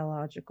not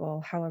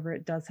biological. However,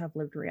 it does have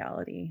lived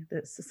reality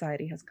that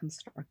society has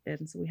constructed.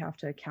 And so we have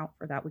to account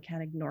for that. We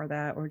can't ignore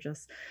that or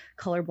just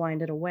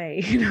colorblind it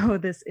away.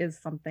 This is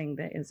something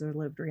that is a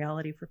lived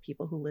reality for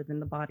people who live in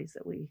the bodies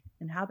that we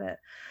inhabit.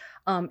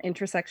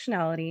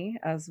 Intersectionality,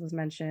 as was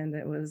mentioned,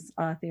 it was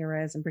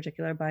theorized in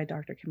particular by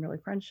Dr. Kimberly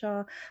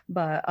Crenshaw,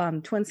 but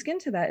twin skin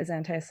to that is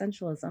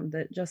anti-essentialism,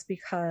 that just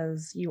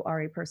because you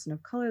are a person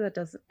of color that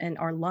doesn't and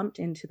are lumped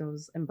into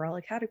those umbrella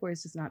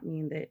categories does not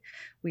mean that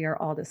we are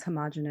all this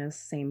homogenous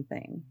same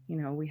thing.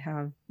 We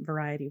have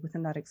variety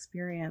within that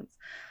experience.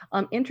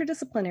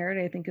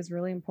 Interdisciplinarity, I think, is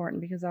really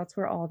important because that's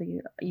where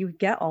you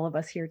get all of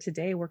us here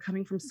today. We're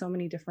coming from so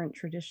many different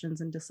traditions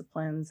and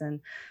disciplines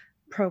and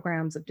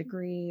programs of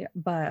degree,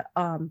 but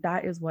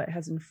that is what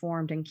has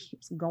informed and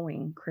keeps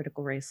going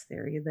critical race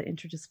theory, the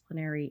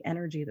interdisciplinary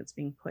energy that's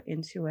being put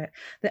into it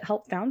that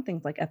helped found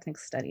things like ethnic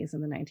studies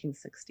in the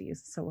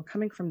 1960s. So we're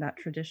coming from that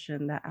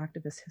tradition, that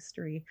activist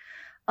history.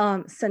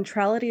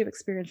 Centrality of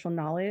experiential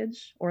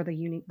knowledge, or the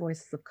unique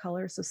voices of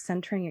color. So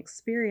centering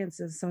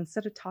experiences. So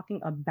instead of talking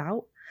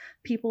about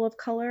people of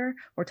color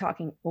or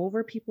talking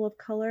over people of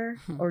color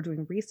or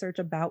doing research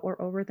about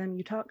or over them,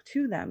 you talk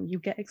to them, you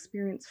get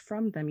experience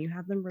from them, you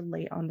have them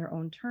relate on their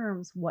own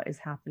terms what is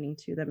happening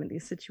to them in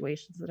these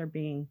situations that are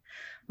being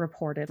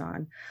reported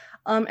on.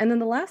 And then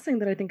the last thing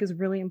that I think is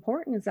really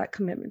important is that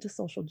commitment to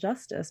social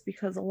justice,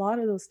 because a lot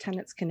of those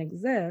tenets can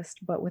exist,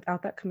 but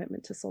without that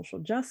commitment to social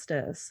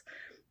justice,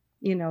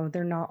 you know,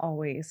 they're not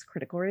always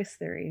critical race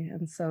theory.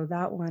 And so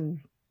that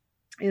one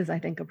is, I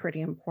think, a pretty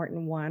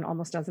important one,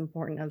 almost as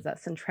important as that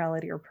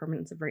centrality or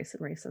permanence of race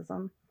and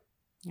racism.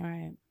 All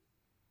right.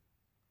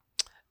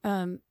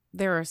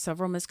 There are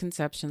several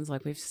misconceptions,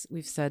 like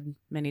we've said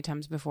many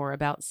times before,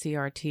 about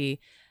CRT,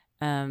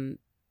 and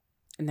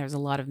there's a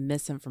lot of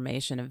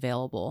misinformation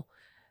available.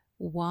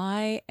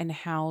 Why and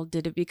how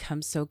did it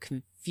become so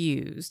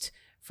confused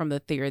from the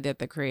theory that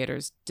the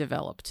creators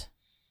developed?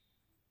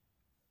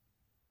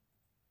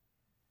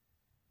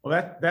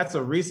 Well, that's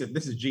a recent.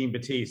 This is Jean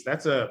Baptiste.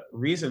 That's a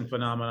recent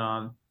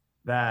phenomenon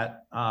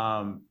that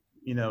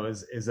you know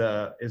is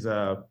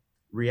a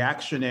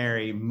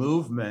reactionary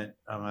movement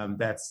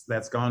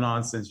that's gone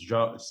on since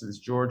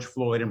George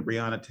Floyd and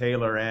Breonna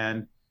Taylor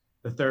and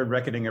the third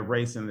reckoning of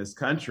race in this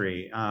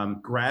country,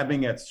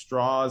 grabbing at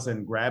straws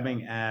and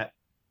grabbing at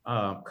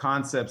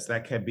concepts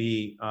that can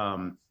be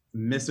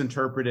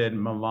misinterpreted,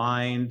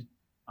 maligned,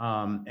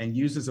 and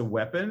used as a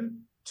weapon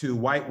to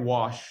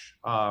whitewash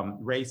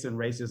race and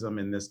racism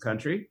in this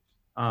country.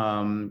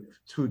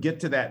 To get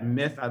to that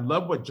myth, I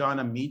love what John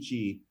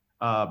Amici,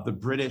 the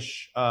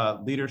British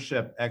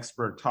leadership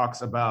expert,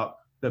 talks about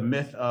the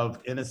myth of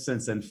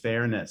innocence and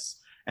fairness.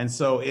 And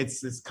so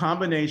it's this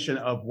combination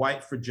of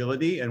white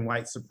fragility and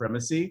white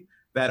supremacy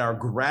that are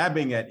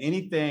grabbing at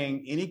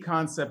anything, any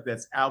concept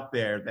that's out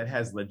there that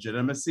has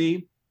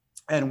legitimacy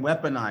and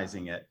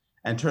weaponizing it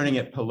and turning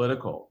it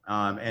political.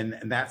 And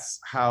that's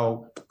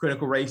how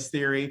critical race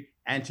theory,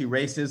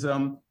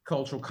 anti-racism,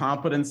 cultural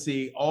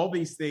competency, all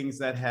these things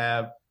that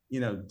have, you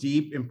know,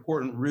 deep,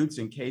 important roots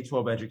in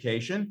K-12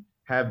 education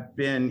have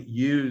been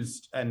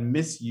used and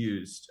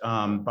misused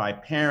by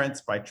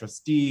parents, by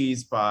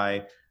trustees,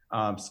 by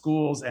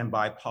schools, and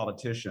by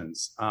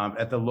politicians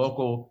at the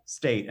local,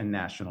 state, and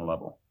national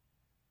level.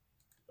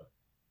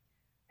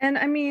 And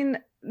I mean,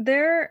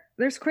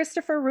 there's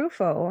Christopher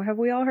Rufo. Have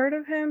we all heard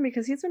of him?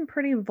 Because he's been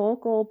pretty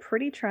vocal,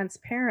 pretty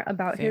transparent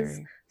about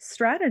his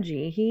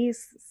strategy. He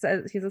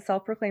says he's a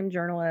self-proclaimed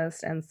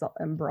journalist and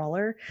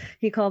brawler.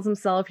 He calls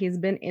himself, he's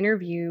been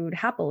interviewed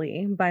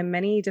happily by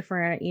many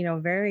different, you know,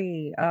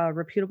 very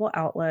reputable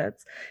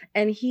outlets.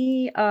 And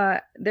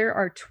there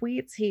are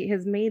tweets, he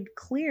has made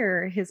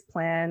clear his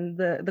plan.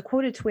 The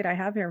quoted tweet I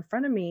have here in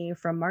front of me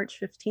from March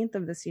 15th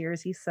of this year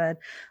is he said,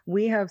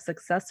 "We have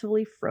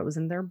successfully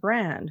frozen their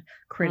brand,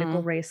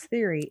 critical race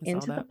theory,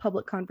 into the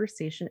public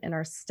conversation and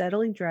are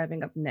steadily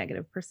driving up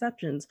negative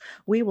perceptions.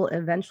 We will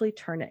eventually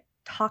turn it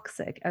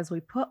toxic as we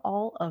put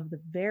all of the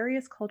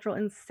various cultural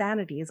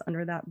insanities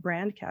under that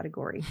brand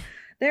category."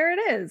 There it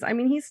is. I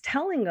mean, he's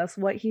telling us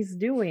what he's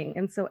doing.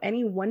 And so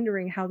any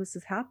wondering how this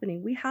is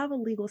happening, we have a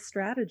legal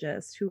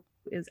strategist who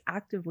is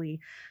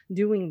actively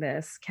doing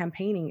this,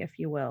 campaigning, if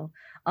you will.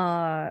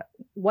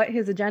 What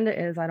his agenda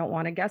is, I don't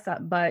want to guess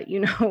at, but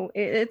you know,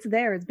 it's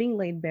there. It's being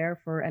laid bare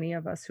for any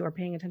of us who are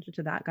paying attention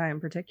to that guy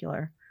in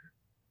particular.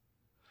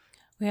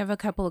 We have a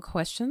couple of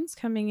questions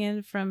coming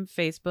in from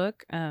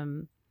Facebook.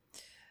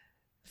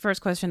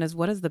 First question is,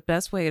 what is the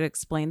best way to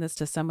explain this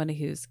to somebody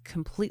who's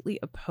completely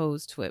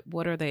opposed to it?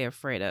 What are they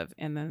afraid of?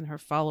 And then her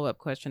follow-up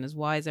question is,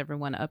 why is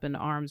everyone up in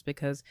arms?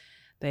 Because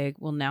they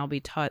will now be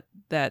taught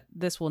that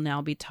this will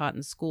now be taught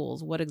in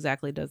schools. What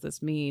exactly does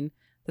this mean?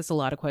 There's a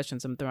lot of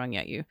questions I'm throwing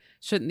at you.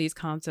 Shouldn't these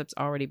concepts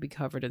already be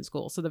covered in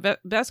school? So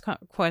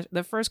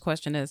the first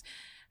question is,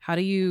 how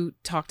do you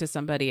talk to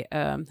somebody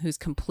who's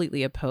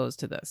completely opposed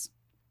to this?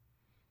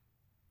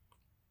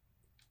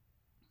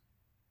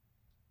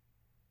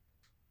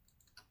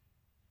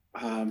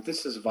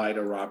 This is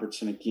Vida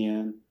Robertson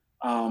again.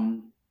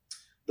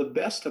 The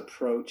best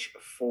approach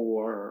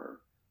for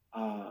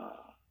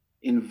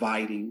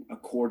inviting a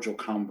cordial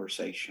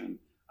conversation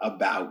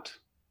about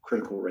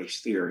critical race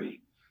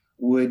theory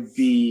would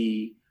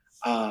be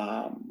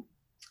to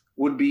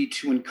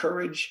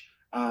encourage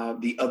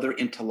the other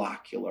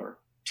interlocutor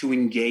to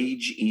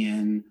engage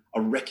in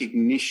a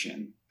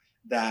recognition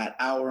that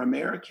our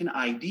American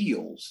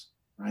ideals,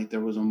 right? There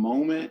was a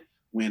moment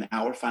when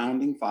our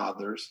founding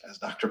fathers, as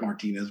Dr.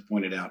 Martinez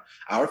pointed out,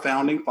 our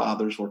founding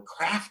fathers were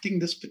crafting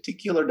this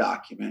particular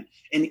document.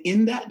 And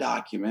in that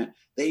document,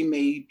 they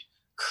made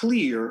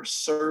clear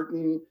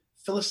certain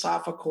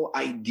philosophical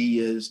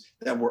ideas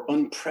that were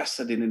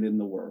unprecedented in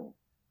the world,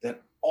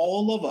 that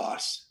all of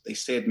us, they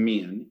said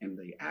men, and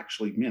they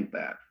actually meant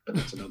that, but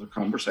that's another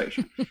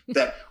conversation,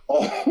 that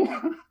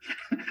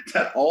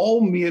all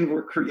men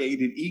were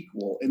created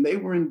equal, and they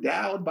were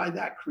endowed by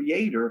that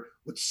creator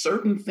with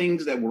certain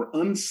things that were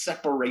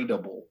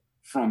unseparatable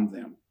from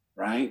them,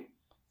 right?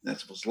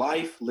 That was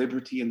life,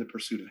 liberty, and the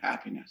pursuit of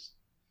happiness.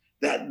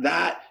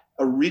 That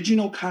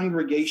original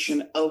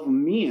congregation of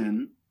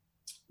men,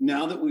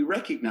 now that we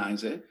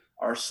recognize it,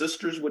 our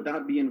sisters would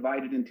not be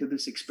invited into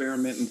this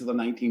experiment until the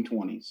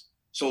 1920s.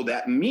 So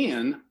that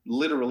men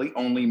literally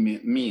only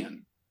meant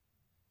men.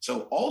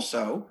 So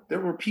also there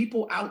were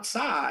people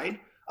outside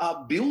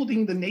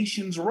building the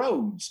nation's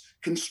roads,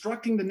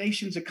 constructing the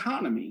nation's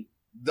economy.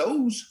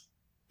 Those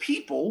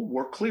people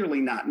were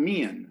clearly not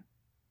men.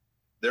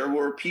 There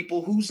were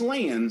people whose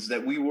lands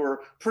that we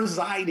were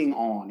presiding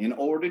on in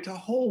order to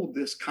hold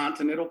this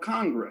Continental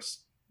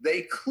Congress.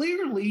 They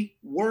clearly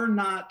were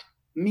not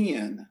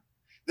men.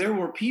 There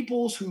were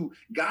peoples who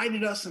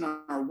guided us in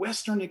our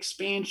Western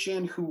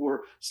expansion, who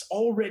were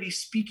already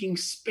speaking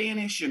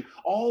Spanish in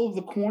all of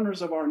the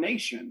corners of our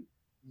nation.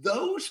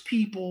 Those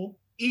people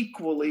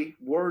equally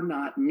were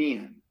not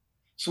men.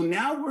 So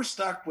now we're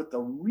stuck with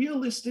the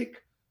realization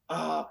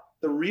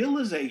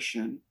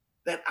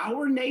that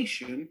our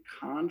nation,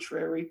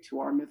 contrary to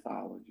our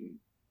mythology,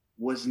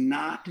 was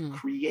not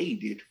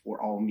created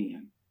for all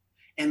men.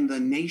 And the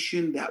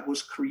nation that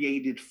was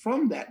created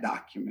from that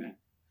document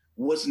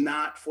was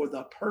not for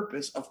the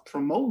purpose of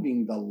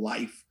promoting the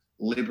life,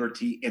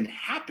 liberty, and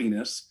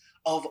happiness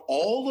of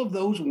all of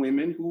those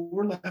women who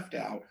were left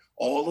out,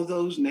 all of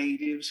those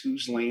natives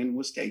whose land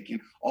was taken,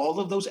 all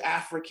of those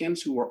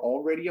Africans who were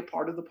already a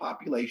part of the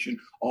population,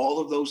 all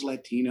of those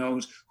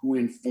Latinos who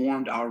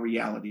informed our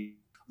reality.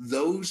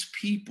 Those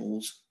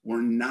peoples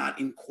were not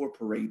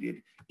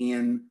incorporated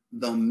in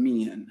the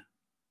men.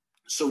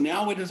 So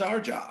now it is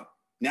our job,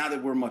 now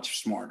that we're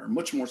much smarter,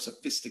 much more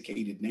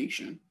sophisticated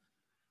nation,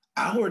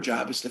 our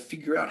job is to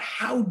figure out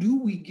how do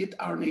we get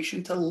our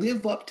nation to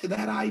live up to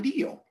that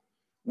ideal.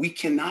 We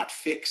cannot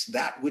fix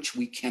that which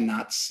we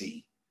cannot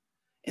see.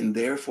 And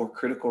therefore,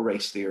 critical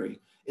race theory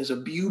is a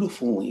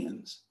beautiful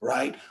lens,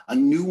 right? A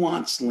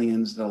nuanced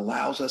lens that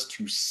allows us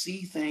to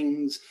see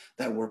things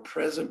that were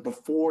present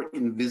before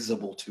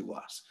invisible to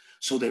us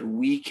so that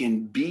we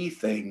can be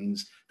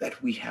things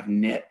that we have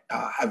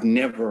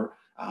never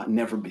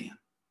been.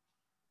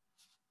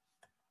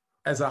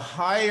 As a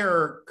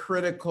higher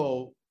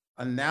critical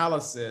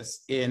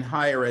analysis in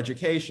higher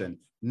education,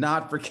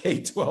 not for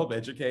K-12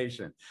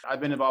 education. I've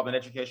been involved in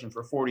education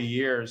for 40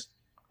 years.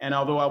 And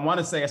although I want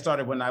to say I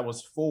started when I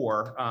was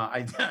 4,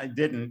 I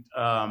didn't.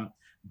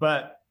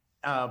 But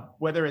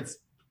whether it's,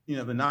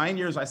 the 9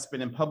 years I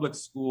spent in public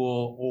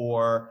school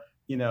or,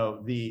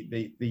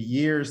 the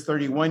years,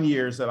 31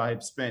 years that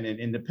I've spent in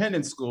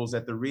independent schools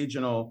at the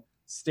regional,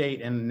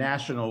 state, and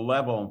national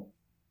level,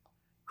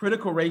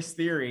 critical race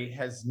theory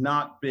has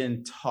not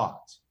been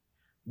taught.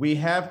 We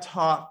have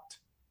taught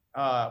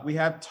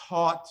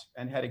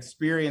and had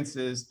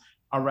experiences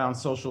around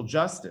social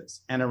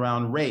justice and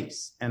around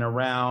race and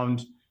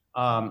around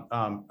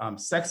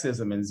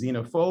sexism and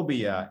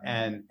xenophobia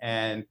and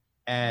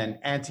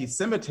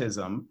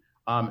anti-Semitism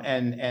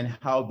and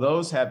how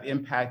those have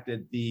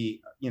impacted the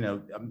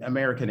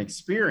American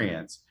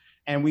experience.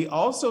 And we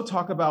also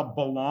talk about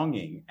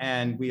belonging,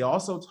 and we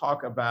also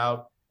talk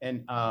about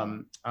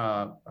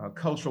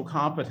cultural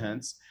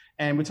competence,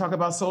 and we talk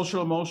about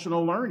social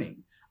emotional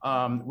learning.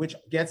 Which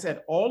gets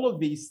at all of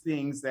these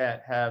things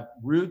that have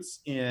roots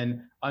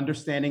in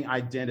understanding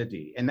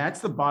identity. And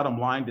that's the bottom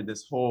line to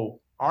this whole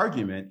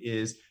argument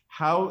is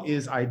how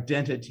is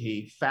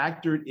identity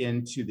factored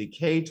into the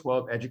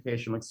K-12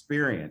 educational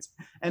experience?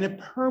 And it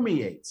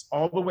permeates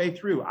all the way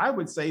through, I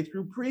would say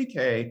through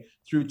pre-K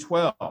through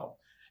 12.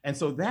 And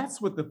so that's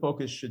what the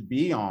focus should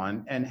be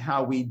on and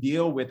how we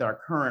deal with our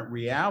current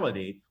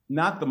reality,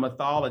 not the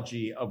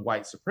mythology of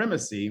white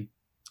supremacy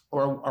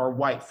or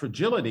white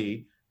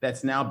fragility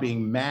that's now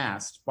being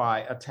masked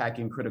by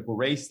attacking critical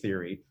race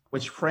theory,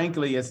 which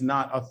frankly is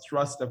not a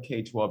thrust of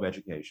K-12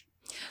 education.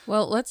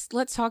 Well, let's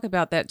talk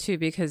about that too,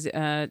 because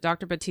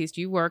Dr. Batiste,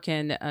 you work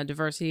in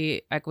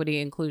diversity, equity,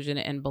 inclusion,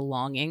 and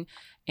belonging,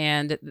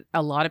 and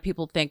a lot of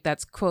people think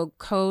that's quote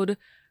code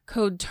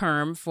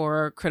term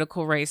for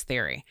critical race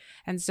theory.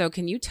 And so,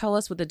 can you tell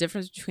us what the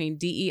difference between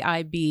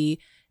DEIB,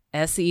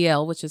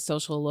 SEL, which is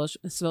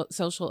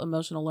social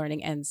emotional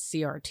learning, and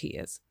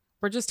CRT is?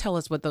 Or just tell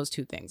us what those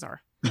two things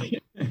are.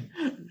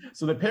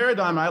 So the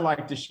paradigm I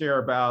like to share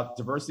about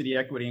diversity,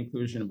 equity,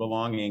 inclusion, and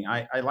belonging,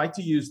 I like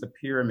to use the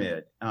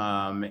pyramid.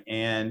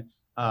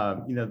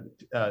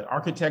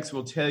 Architects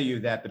will tell you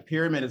that the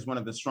pyramid is one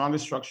of the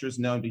strongest structures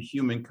known to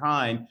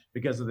humankind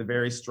because of the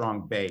very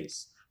strong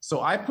base.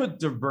 So I put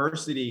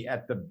diversity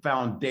at the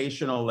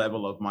foundational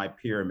level of my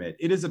pyramid.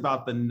 It is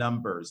about the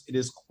numbers. It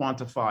is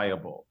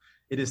quantifiable.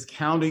 It is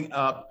counting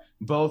up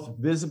both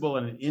visible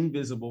and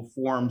invisible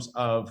forms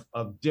of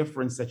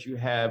difference that you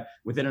have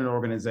within an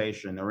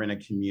organization or in a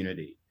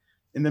community.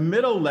 In the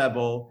middle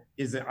level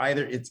is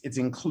either it's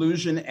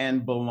inclusion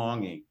and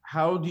belonging.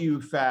 How do you,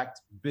 in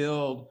fact,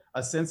 build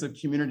a sense of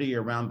community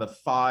around the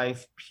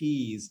 5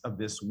 P's of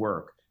this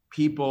work?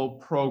 People,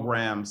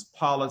 programs,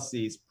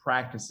 policies,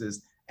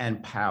 practices,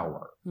 and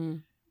power.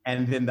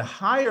 And then the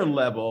higher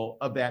level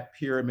of that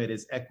pyramid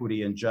is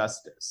equity and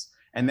justice.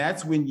 And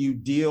that's when you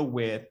deal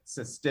with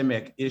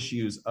systemic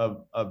issues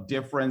of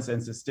difference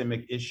and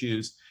systemic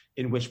issues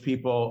in which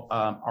people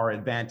are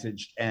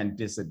advantaged and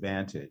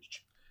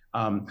disadvantaged.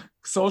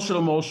 Social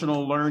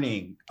emotional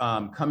learning,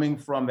 coming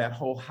from that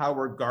whole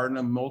Howard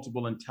Gardner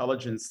multiple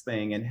intelligence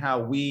thing, and how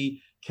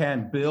we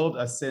can build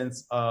a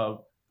sense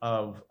of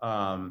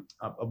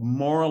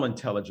moral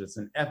intelligence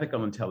and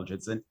ethical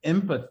intelligence and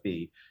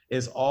empathy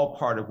is all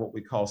part of what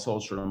we call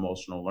social and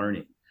emotional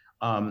learning.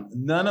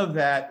 None of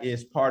that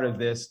is part of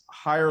this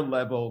higher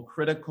level,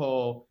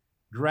 critical,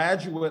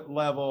 graduate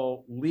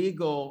level,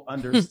 legal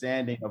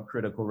understanding of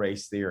critical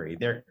race theory.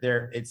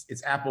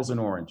 It's apples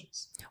and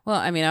oranges. Well,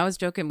 I mean, I was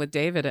joking with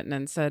David and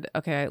then said,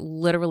 okay, I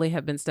literally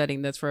have been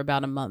studying this for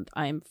about a month.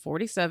 I'm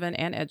 47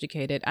 and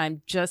educated.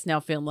 I'm just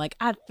now feeling like,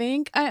 I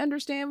think I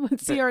understand what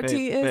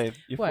CRT is. Babe,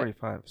 you're What?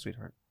 45,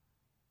 sweetheart.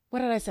 What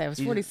did I say? I was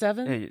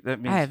 47? Yeah,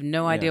 that means, I have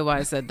no idea why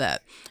I said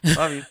that.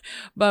 Love you.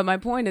 But my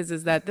point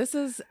is that this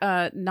is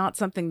not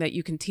something that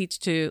you can teach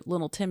to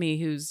little Timmy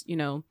who's,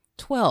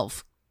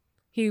 12.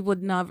 He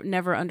would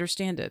never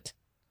understand it.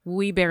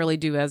 We barely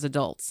do as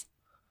adults.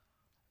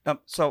 And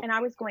I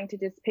was going to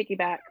just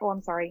piggyback. Oh,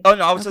 I'm sorry. Oh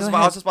no, I was just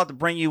about to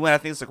bring you in. I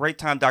think it's a great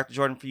time, Dr.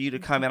 Jordan, for you to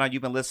come in.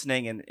 You've been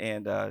listening,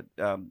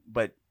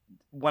 but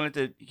wanted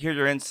to hear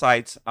your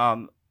insights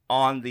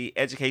on the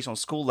educational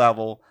school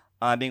level,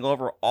 being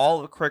over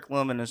all the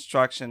curriculum and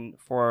instruction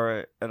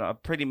for a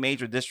pretty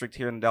major district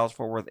here in the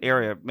Dallas-Fort Worth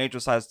area,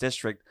 major sized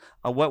district.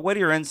 What are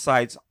your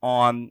insights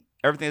on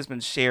everything that's been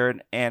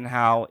shared and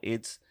how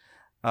it's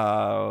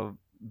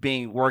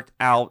being worked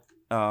out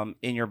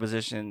in your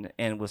position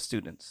and with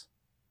students?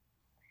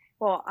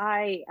 Well,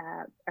 I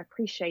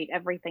appreciate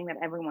everything that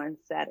everyone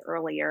said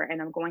earlier,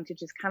 and I'm going to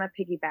just kind of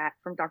piggyback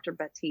from Dr.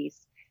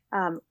 Batiste.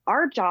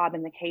 Our job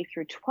in the K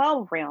through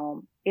 12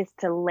 realm is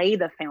to lay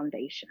the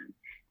foundation,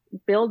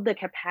 build the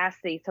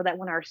capacity so that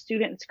when our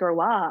students grow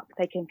up,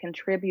 they can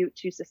contribute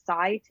to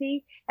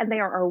society and they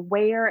are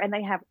aware and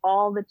they have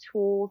all the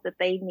tools that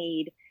they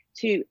need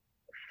to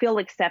feel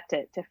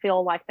accepted, to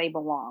feel like they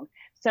belong.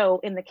 So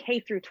in the K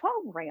through 12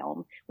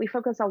 realm, we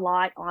focus a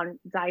lot on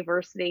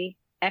diversity,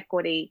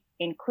 equity,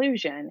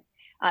 inclusion,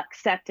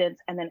 acceptance,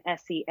 and then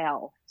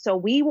SEL. So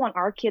we want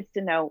our kids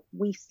to know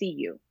we see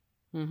you,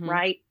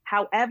 right?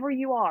 However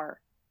you are,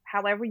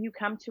 however you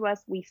come to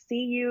us, we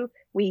see you,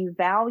 we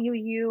value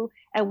you,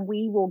 and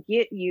we will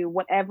get you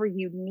whatever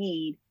you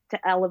need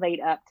to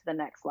elevate up to the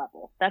next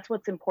level. That's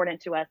what's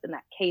important to us in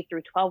that K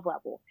through 12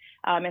 level.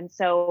 And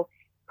so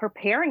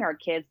preparing our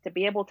kids to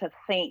be able to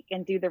think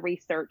and do the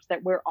research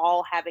that we're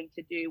all having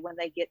to do when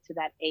they get to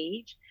that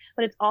age.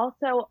 But it's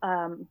also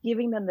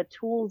giving them the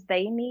tools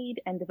they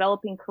need and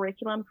developing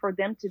curriculum for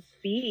them to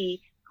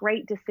be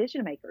great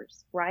decision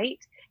makers, right?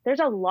 There's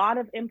a lot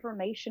of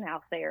information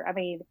out there. I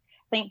mean,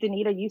 I think,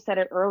 Danita, you said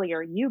it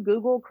earlier. You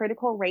Google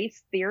critical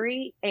race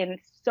theory and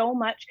so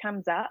much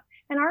comes up.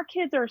 And our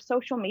kids are a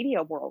social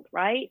media world,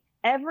 right?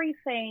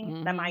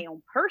 Everything that my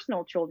own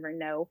personal children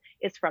know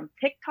is from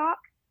TikTok,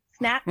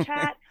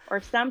 Snapchat,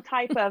 or some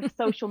type of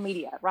social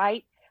media,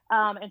 right?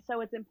 And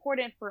so it's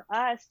important for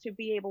us to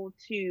be able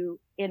to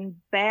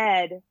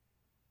embed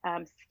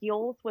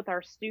skills with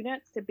our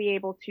students to be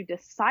able to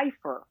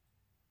decipher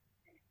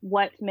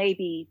what may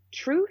be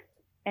truth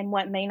and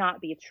what may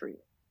not be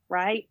truth,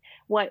 right?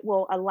 What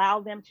will allow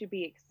them to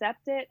be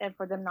accepted and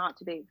for them not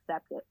to be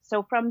accepted.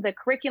 So from the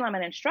curriculum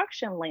and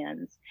instruction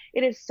lens,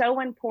 it is so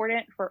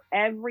important for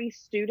every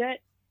student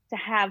to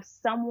have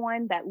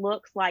someone that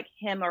looks like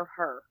him or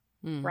her,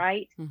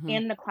 right?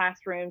 In the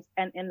classrooms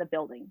and in the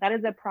building. That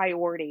is a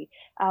priority.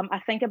 I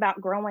think about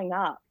growing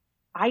up.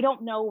 I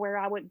don't know where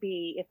I would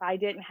be if I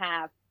didn't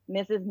have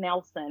Mrs.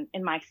 Nelson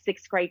in my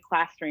 6th grade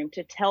classroom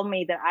to tell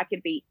me that I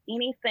could be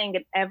anything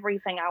and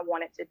everything I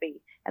wanted to be.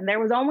 And there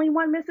was only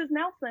one Mrs.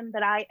 Nelson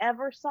that I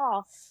ever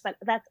saw, but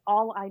that's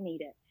all I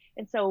needed.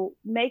 And so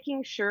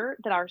making sure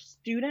that our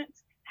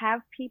students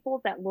have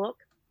people that look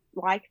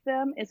like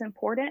them is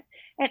important.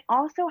 And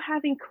also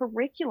having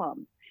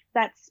curriculum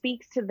that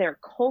speaks to their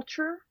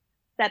culture,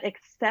 that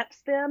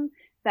accepts them,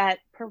 that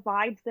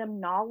provides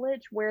them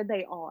knowledge where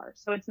they are.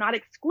 So it's not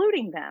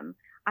excluding them.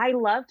 I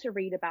love to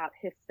read about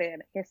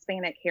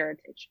Hispanic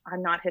heritage.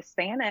 I'm not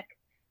Hispanic,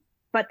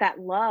 but that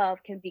love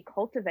can be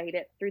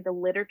cultivated through the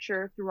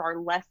literature, through our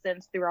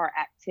lessons, through our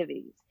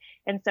activities.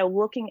 And so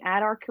looking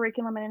at our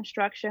curriculum and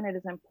instruction, it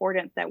is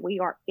important that we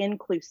are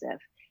inclusive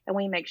and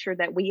we make sure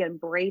that we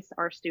embrace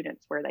our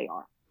students where they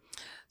are.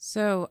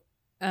 So,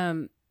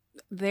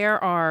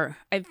 there are,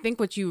 I think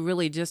what you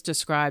really just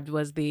described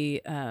was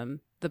the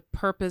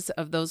purpose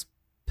of those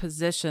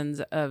positions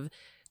of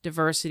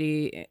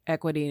diversity,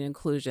 equity, and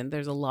inclusion.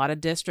 There's a lot of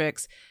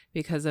districts,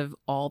 because of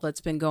all that's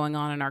been going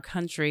on in our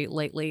country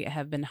lately,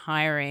 have been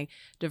hiring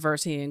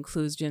diversity and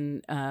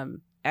inclusion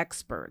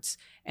experts.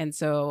 And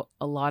so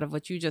a lot of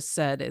what you just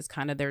said is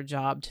kind of their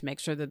job, to make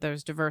sure that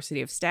there's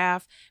diversity of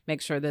staff,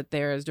 make sure that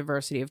there's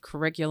diversity of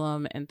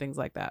curriculum and things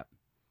like that.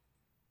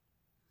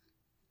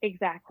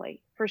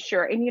 Exactly, for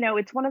sure. And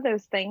it's one of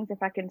those things,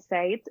 if I can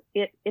say,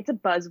 it's a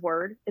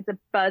buzzword, it's a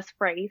buzz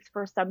phrase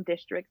for some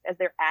districts as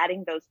they're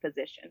adding those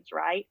positions,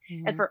 right?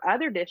 Mm-hmm. And for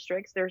other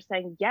districts, they're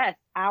saying, yes,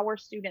 our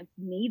students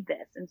need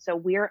this. And so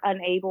we're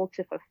unable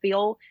to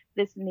fulfill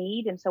this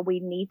need. And so we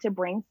need to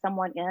bring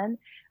someone in.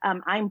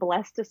 I'm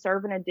blessed to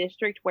serve in a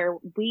district where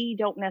we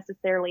don't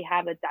necessarily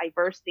have a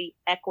diversity,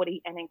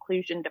 equity, and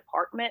inclusion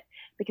department,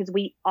 because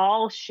we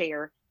all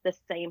share the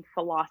same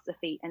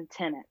philosophy and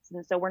tenets.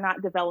 And so we're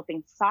not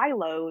developing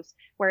silos,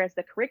 whereas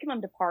the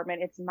curriculum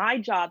department, it's my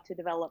job to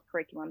develop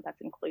curriculum that's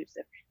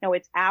inclusive. No,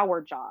 it's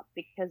our job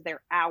because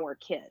they're our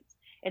kids.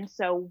 And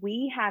so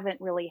we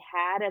haven't really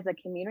had, as a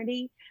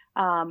community,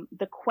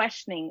 the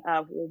questioning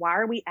of, well, why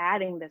are we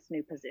adding this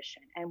new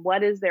position? And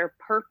what is their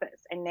purpose?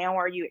 And now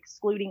are you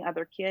excluding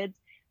other kids?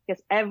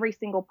 Because every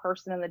single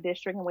person in the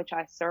district in which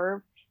I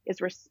serve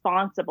is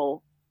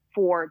responsible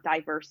for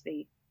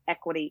diversity,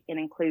 equity, and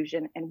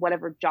inclusion, and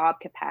whatever job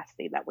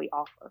capacity that we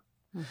offer.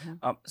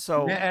 Mm-hmm.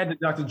 So may I add to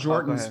Dr.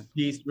 Jordan's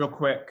piece real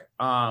quick,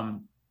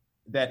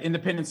 that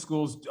independent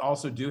schools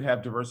also do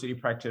have diversity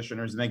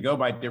practitioners, and they go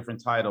by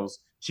different titles: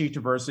 Chief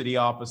Diversity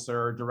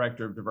Officer,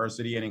 Director of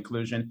Diversity and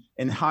Inclusion.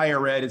 In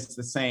higher ed, it's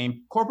the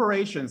same.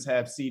 Corporations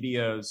have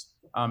CDOs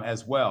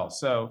as well.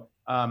 So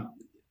I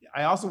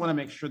also want to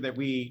make sure that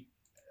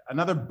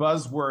another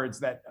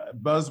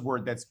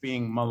buzzword that's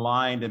being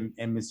maligned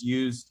and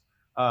misused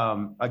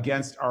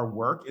against our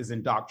work is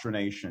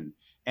indoctrination.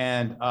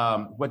 And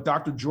what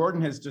Dr.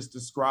 Jordan has just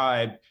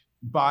described,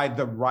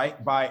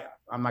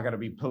 I'm not going to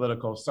be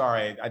political,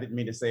 sorry, I didn't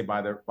mean to say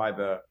by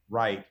the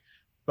right,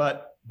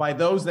 but by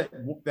those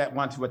that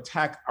want to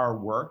attack our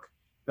work,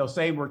 they'll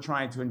say we're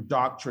trying to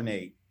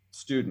indoctrinate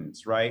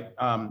students, right?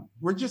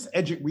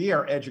 We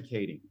are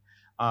educating,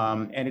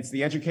 and it's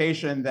the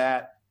education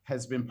that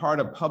has been part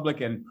of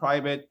public and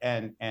private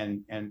and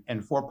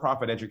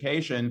for-profit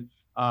education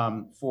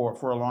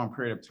for a long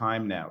period of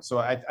time now. So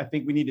I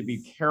think we need to be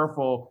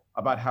careful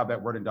about how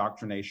that word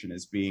indoctrination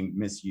is being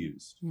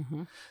misused.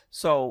 Mm-hmm.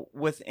 So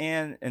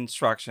within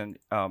instruction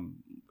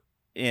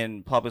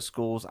in public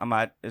schools, I'm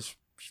not as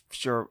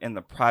sure in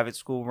the private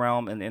school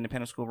realm and the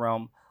independent school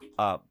realm,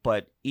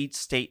 but each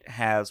state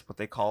has what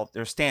they call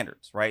their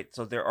standards, right?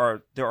 So there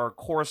are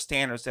core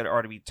standards that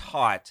are to be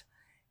taught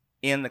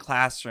in the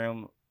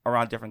classroom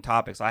around different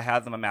topics. I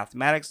have them in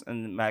mathematics,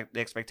 and the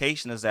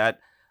expectation is that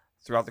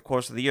throughout the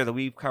course of the year that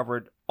we've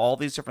covered all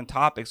these different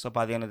topics, so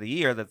by the end of the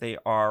year that they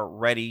are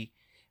ready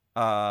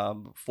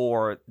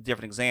for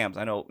different exams.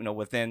 I know,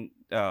 within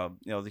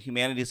the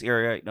humanities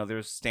area,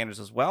 there's standards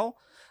as well.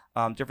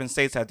 Different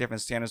states have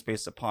different standards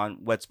based upon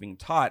what's being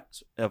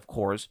taught, of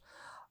course.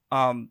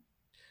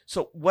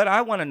 So what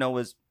I want to know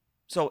is,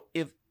 so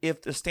if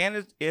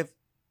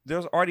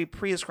there's already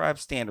prescribed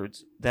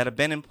standards that have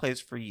been in place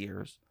for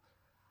years,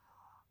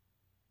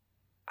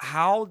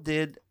 how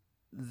did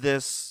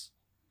this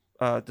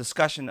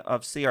discussion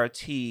of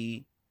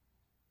CRT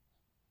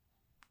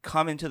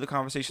come into the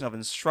conversation of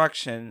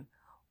instruction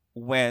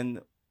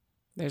when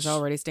there's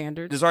already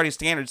standards? There's already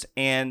standards,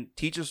 and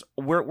teachers,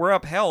 we're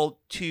upheld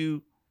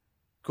to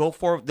go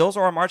for, those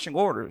are our marching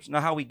orders.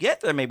 Now, how we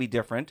get there may be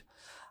different,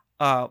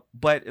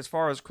 but as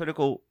far as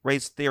critical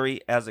race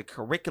theory as a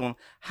curriculum,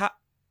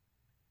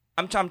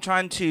 I'm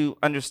trying to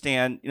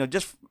understand,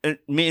 just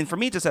me, and for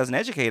me, just as an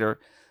educator,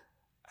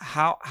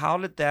 how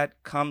did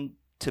that come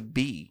to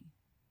be?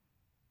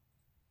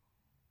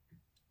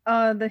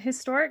 The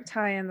historic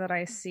tie-in that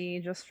I see,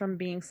 just from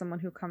being someone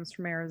who comes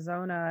from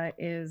Arizona,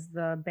 is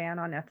the ban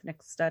on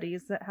ethnic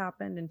studies that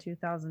happened in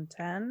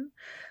 2010.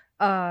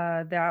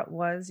 That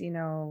was,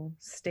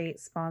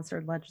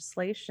 state-sponsored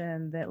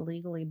legislation that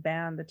legally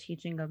banned the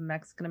teaching of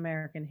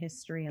Mexican-American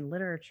history and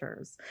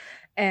literatures,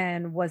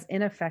 and was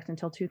in effect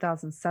until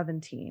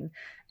 2017.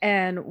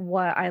 And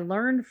what I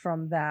learned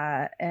from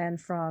that,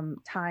 and from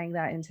tying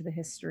that into the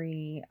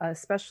history,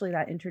 especially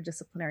that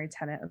interdisciplinary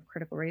tenet of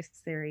critical race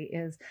theory,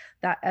 is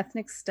that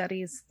ethnic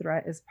studies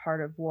threat is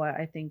part of what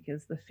I think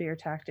is the fear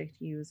tactic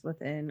used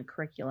within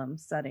curriculum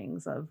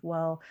settings of,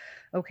 well,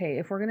 okay,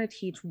 if we're going to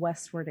teach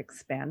westward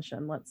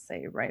expansion, let's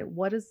say, right,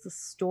 what is the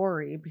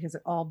story? Because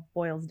it all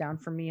boils down,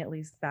 for me at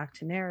least, back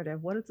to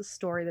narrative. What is the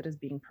story that is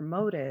being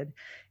promoted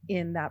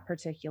in that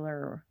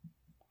particular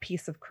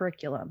piece of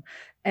curriculum?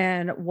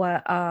 And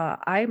what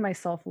I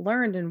myself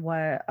learned, and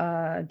what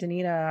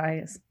Danita,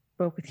 I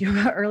spoke with you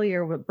about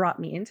earlier, what brought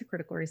me into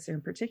critical race theory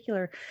in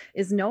particular,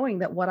 is knowing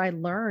that what I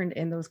learned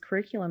in those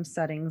curriculum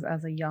settings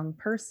as a young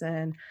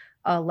person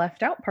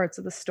left out parts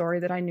of the story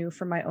that I knew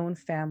from my own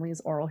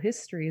family's oral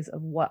histories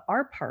of what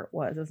our part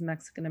was as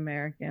Mexican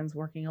Americans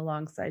working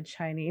alongside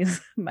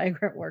Chinese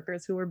migrant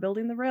workers who were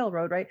building the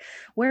railroad, right?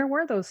 Where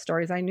were those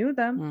stories? I knew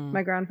them.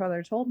 My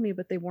grandfather told me,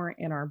 but they weren't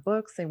in our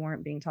books. They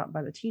weren't being taught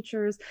by the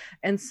teachers.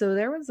 And so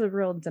there was a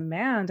real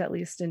demand, at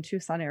least in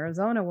Tucson,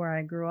 Arizona, where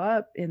I grew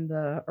up in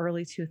the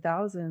early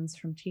 2000s,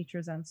 from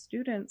teachers and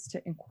students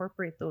to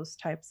incorporate those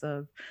types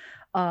of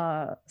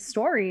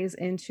stories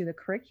into the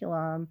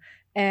curriculum.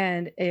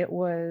 And it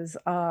was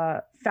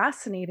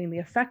fascinating, the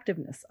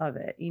effectiveness of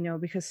it,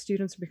 because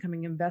students were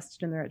becoming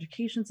invested in their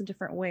educations in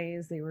different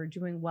ways. They were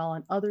doing well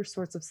on other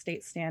sorts of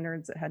state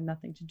standards that had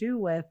nothing to do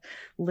with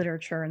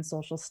literature and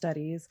social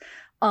studies.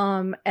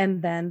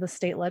 And then the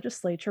state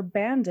legislature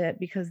banned it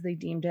because they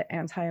deemed it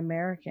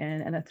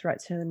anti-American and a threat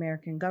to the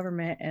American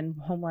government and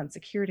Homeland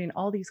Security and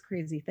all these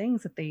crazy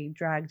things that they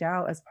dragged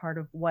out as part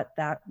of what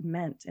that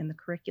meant in the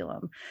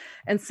curriculum.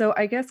 And so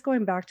I guess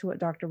going back to what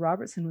Dr.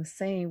 Robertson was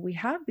saying, we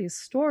have these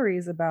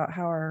stories about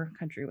how our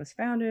country was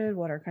founded,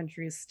 what our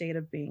country's state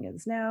of being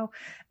is now.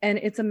 And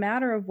it's a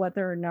matter of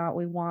whether or not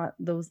we want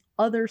those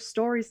other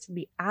stories to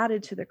be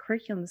added to the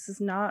curriculum. This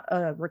is not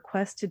a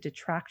request to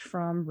detract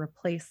from,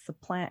 replace,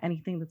 supplant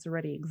anything that's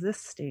already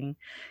existing.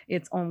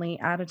 It's only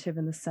additive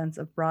in the sense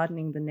of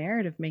broadening the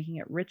narrative, making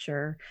it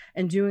richer,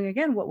 and doing,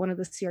 again, what one of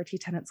the CRT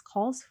tenets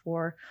calls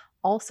for,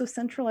 also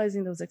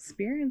centralizing those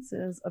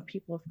experiences of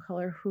people of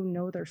color who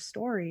know their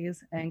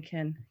stories and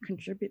can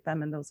contribute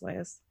them in those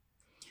ways.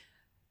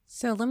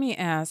 So let me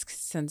ask,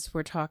 since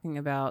we're talking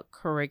about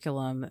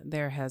curriculum,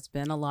 there has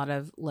been a lot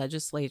of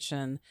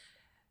legislation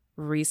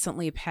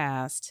recently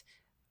passed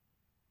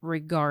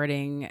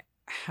regarding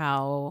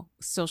how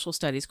social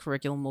studies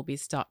curriculum will be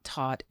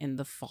taught in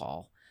the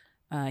fall.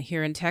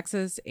 Here in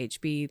Texas,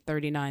 HB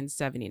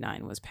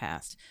 3979 was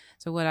passed.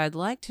 So what I'd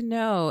like to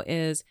know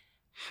is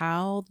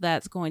how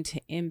that's going to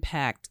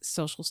impact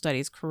social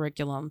studies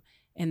curriculum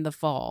in the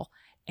fall.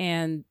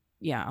 And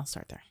yeah, I'll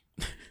start there.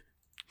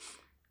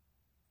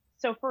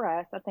 So for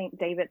us, I think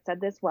David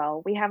said this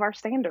well, we have our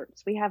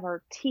standards, we have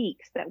our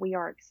TEKS that we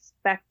are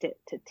expected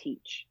to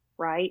teach,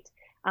 right?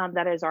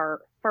 That is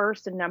our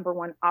first and number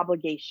one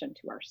obligation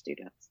to our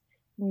students.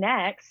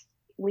 Next,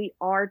 we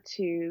are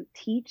to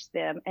teach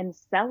them and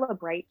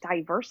celebrate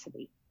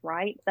diversity,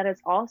 right? That is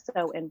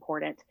also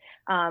important.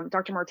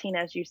 Dr.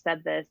 Martinez, you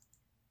said this.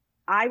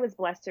 I was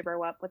blessed to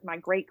grow up with my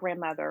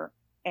great-grandmother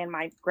and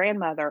my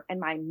grandmother and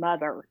my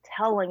mother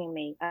telling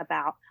me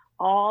about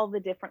all the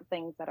different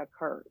things that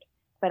occurred.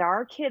 But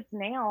our kids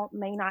now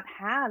may not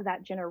have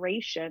that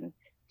generation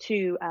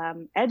to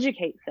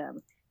educate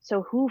them.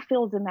 So who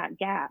fills in that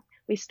gap?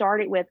 We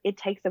started with, it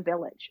takes a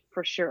village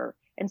for sure.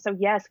 And so,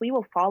 yes, we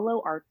will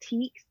follow our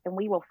TEKS and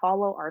we will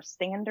follow our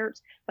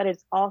standards, but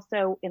it's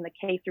also in the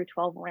K through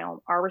 12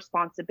 realm, our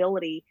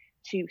responsibility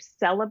to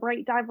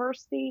celebrate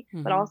diversity,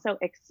 but also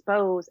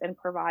expose and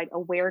provide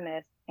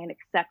awareness and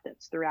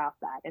acceptance throughout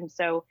that. And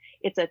so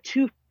it's a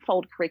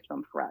twofold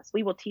curriculum for us.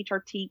 We will teach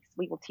our TEKS,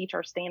 we will teach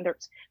our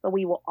standards, but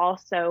we will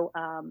also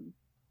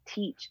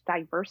teach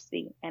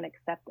diversity and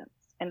acceptance,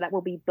 and that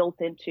will be built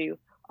into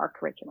our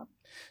curriculum.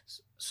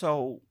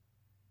 So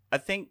I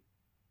think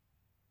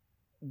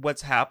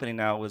what's happening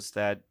now is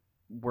that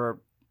we're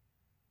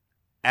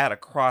at a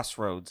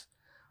crossroads.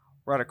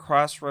 We're at a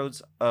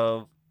crossroads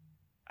of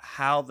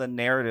how the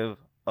narrative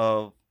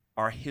of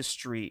our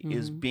history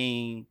is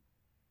being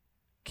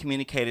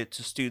communicated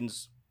to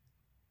students,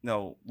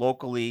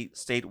 locally,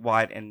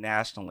 statewide, and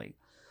nationally.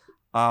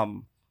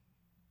 How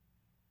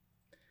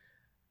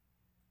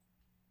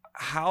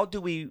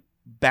do we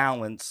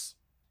balance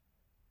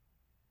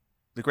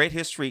the great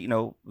history?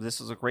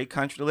 This is a great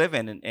country to live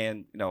in,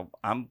 and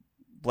I'm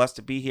blessed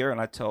to be here.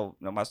 And I tell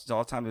my students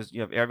all the time is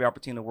you have every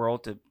opportunity in the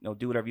world to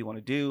do whatever you want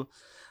to do,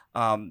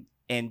 and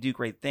do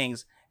great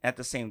things. At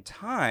the same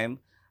time,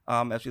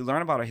 as we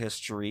learn about our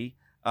history,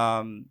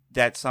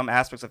 that some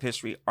aspects of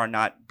history are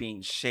not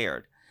being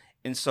shared.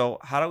 And so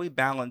how do we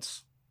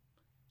balance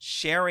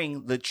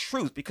sharing the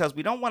truth? Because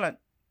we don't want to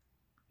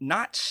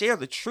not share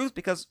the truth,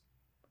 because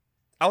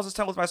I was just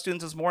telling with my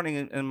students this morning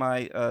in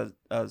my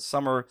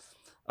summer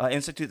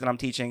institute that I'm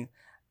teaching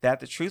that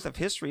the truth of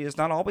history is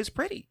not always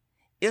pretty.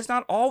 It's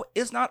not all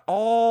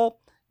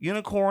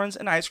unicorns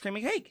and ice cream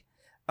and cake.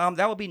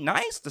 That would be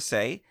nice to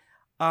say.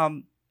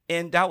 And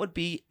that would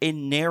be a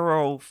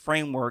narrow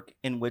framework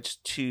in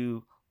which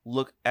to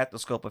look at the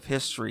scope of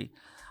history.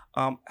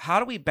 How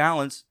do we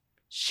balance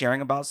sharing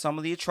about some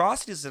of the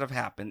atrocities that have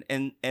happened?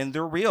 And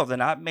they're real. They're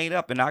not made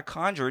up and not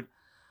conjured,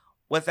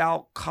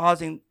 without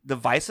causing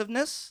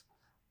divisiveness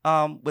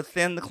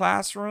within the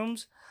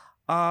classrooms,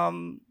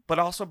 but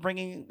also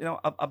bringing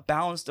a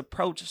balanced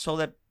approach so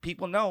that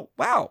people know,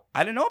 wow,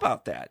 I didn't know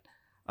about that.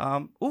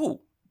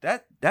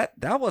 That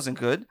wasn't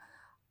good.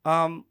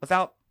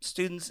 Without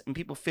students and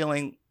people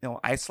feeling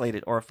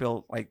isolated or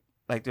feel like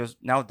there's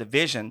now a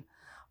division,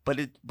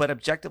 but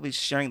objectively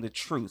sharing the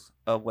truth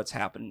of what's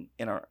happened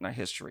in our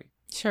history.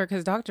 Sure,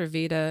 because Dr.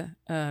 Vita,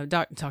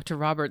 Dr.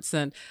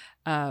 Robertson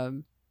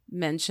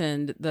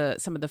mentioned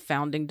some of the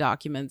founding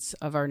documents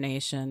of our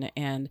nation,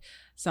 and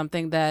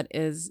something that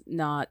is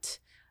not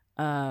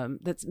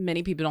that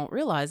many people don't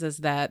realize is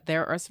that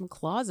there are some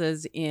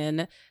clauses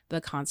in the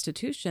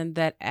Constitution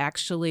that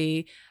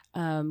actually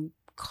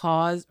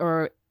caused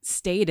or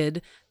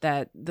stated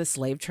that the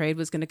slave trade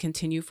was going to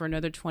continue for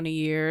another 20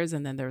 years.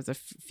 And then there was a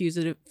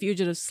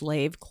fugitive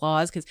slave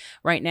clause, because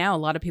right now a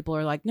lot of people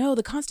are like, no,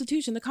 the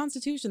Constitution,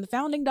 the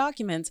founding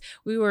documents.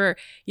 They're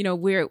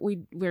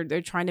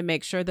trying to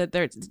make sure that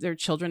their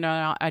children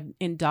are not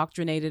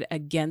indoctrinated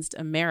against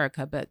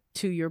America. But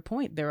to your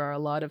point, there's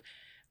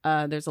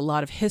a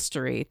lot of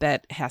history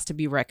that has to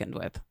be reckoned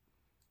with.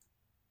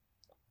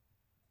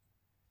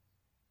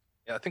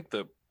 Yeah, I think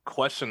the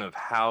question of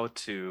how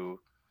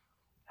to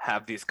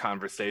have these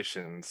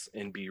conversations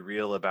and be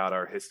real about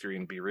our history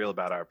and be real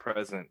about our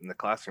present in the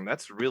classroom,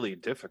 that's really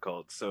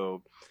difficult.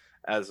 So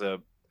as a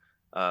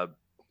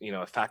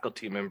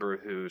faculty member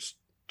who's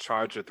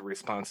charged with the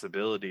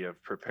responsibility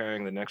of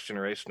preparing the next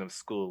generation of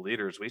school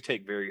leaders, we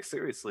take very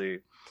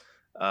seriously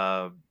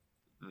the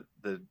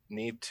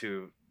need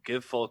to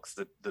give folks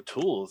the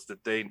tools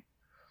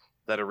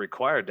that are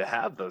required to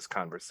have those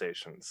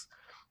conversations.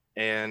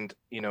 And,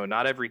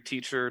 not every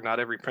teacher, not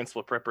every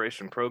principal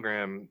preparation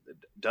program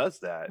does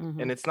that.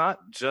 Mm-hmm. And it's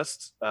not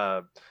just,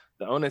 the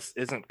onus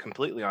isn't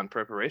completely on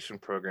preparation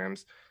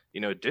programs.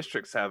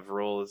 Districts have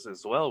roles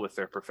as well with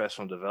their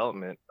professional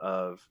development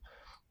of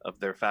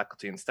their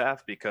faculty and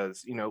staff,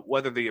 because,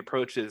 whether the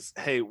approach is,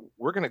 hey,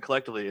 we're going to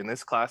collectively in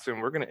this classroom,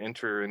 we're going to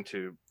enter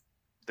into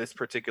this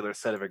particular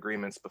set of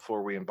agreements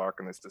before we embark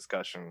on this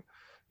discussion.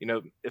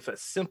 If a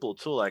simple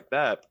tool like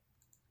that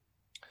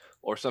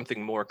or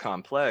something more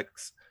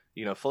complex,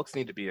 folks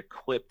need to be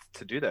equipped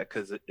to do that,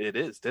 because it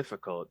is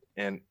difficult.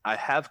 And I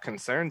have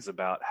concerns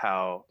about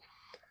how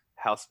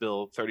House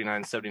Bill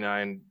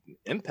 3979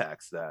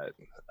 impacts that.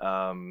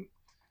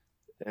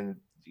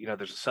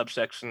 There's a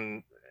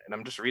subsection, and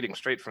I'm just reading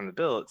straight from the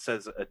bill. It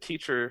says a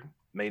teacher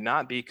may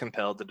not be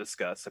compelled to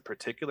discuss a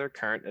particular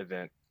current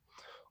event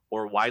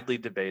or widely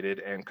debated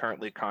and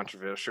currently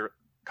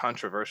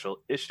controversial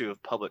issue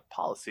of public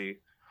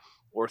policy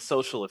or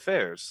social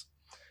affairs.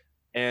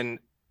 And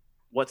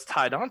what's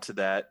tied onto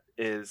that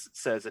is, it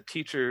says a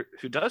teacher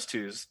who does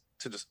choose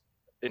to just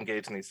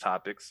engage in these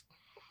topics,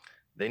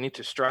 they need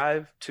to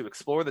strive to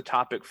explore the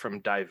topic from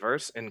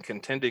diverse and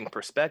contending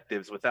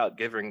perspectives without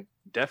giving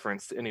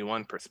deference to any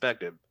one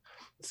perspective.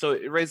 So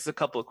it raises a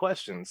couple of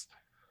questions.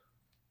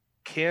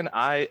 Can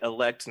I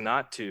elect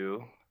not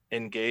to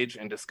engage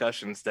in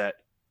discussions that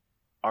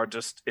are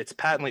just, it's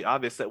patently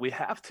obvious that we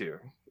have to,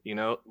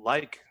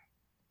 like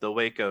the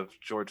wake of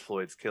George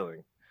Floyd's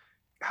killing?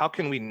 How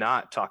can we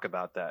not talk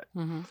about that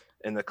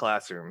in the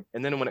classroom?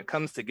 And then when it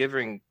comes to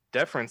giving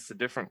deference to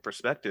different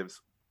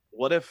perspectives,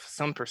 what if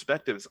some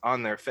perspectives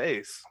on their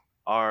face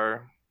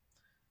are,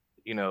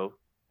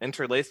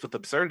 interlaced with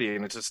absurdity,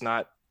 and it's just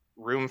not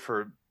room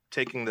for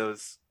taking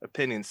those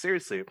opinions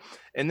seriously?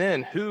 And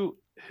then who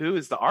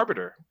is the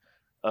arbiter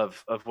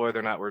of whether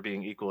or not we're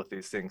being equal with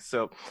these things?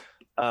 So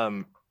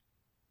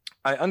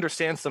I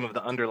understand some of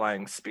the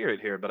underlying spirit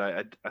here, but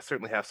I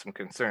certainly have some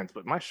concerns.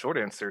 But my short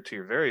answer to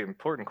your very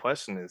important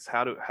question is,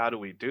 how do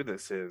we do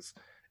this?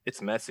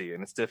 It's messy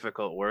and it's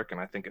difficult work,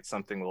 and I think it's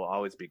something we'll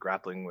always be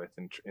grappling with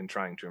and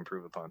trying to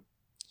improve upon.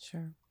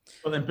 Sure.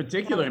 Well, in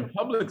particular, in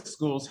public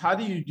schools, how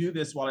do you do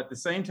this while at the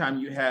same time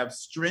you have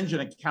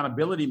stringent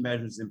accountability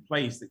measures in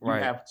place that you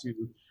have to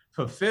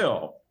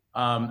fulfill?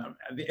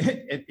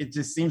 It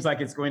just seems like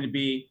it's going to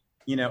be,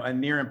 a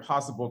near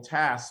impossible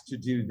task to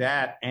do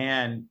that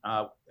and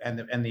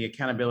the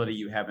accountability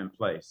you have in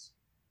place.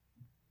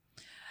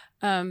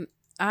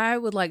 I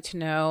would like to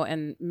know,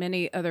 and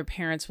many other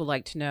parents would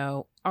like to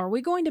know, are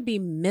we going to be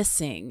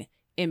missing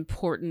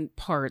important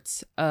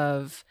parts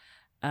of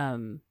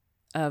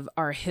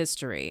our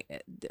history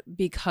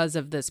because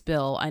of this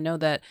bill? I know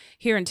that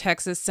here in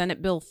Texas,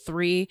 Senate Bill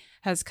 3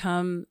 has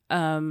come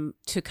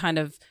to kind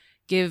of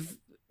give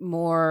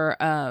more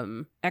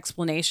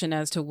explanation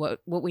as to what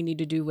we need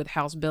to do with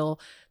House Bill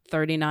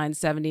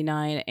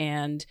 3979.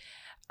 And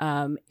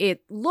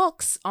it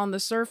looks on the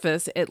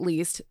surface, at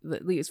least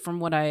from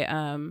what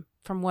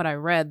I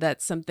read,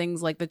 that some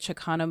things like the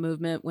Chicano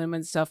movement,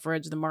 women's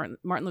suffrage, the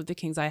Martin Luther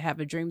King's I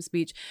Have a Dream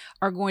speech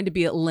are going to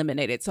be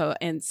eliminated. So,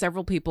 and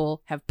several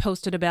people have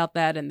posted about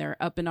that and they're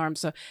up in arms.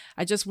 So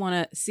I just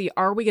want to see,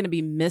 are we going to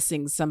be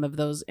missing some of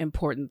those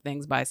important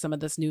things by some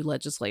of this new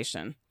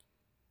legislation?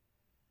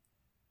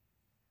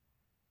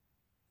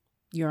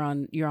 You're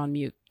on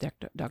mute,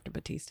 Dr.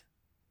 Batiste.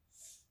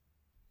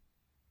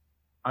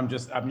 I'm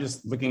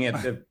just looking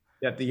at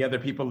the other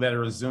people that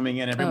are zooming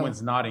in.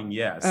 Everyone's nodding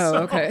yes.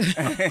 Oh,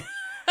 okay.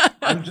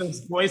 I'm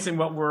just voicing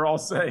what we're all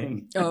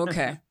saying. Oh,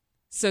 okay.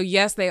 So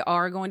yes, they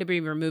are going to be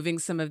removing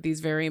some of these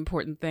very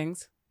important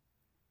things.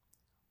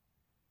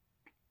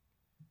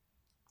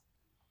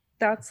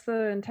 That's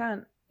the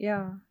intent.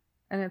 Yeah.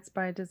 And it's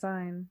by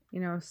design,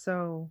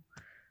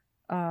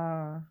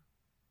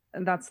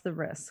 and that's the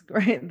risk,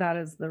 right? That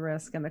is the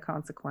risk and the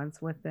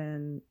consequence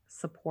within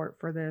support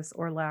for this,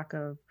 or lack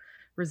of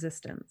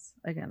resistance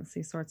against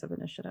these sorts of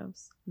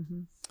initiatives.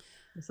 Mm-hmm.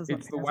 This is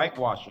it's the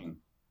whitewashing.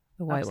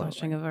 The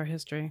whitewashing of our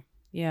history.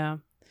 Yeah.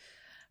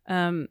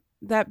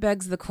 That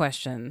begs the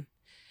question,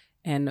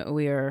 and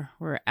we're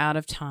out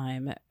of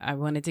time. I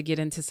wanted to get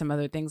into some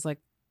other things, like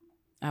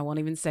I won't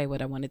even say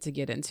what I wanted to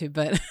get into,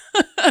 but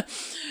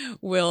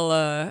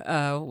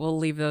we'll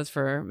leave those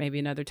for maybe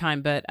another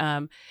time. But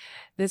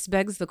this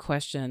begs the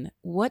question: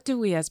 what do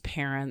we as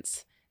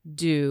parents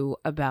do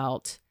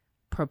about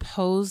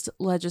proposed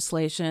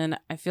legislation?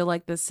 I feel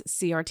like this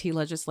CRT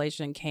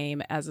legislation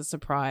came as a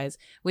surprise.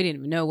 We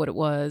didn't even know what it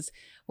was.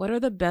 What are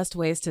the best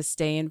ways to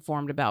stay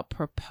informed about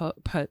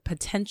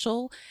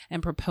potential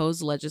and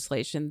proposed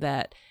legislation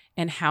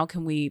and how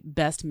can we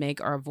best make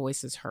our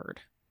voices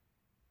heard?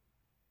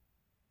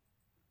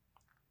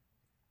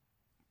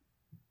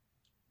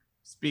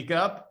 Speak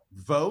up,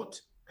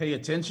 vote, pay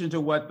attention to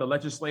what the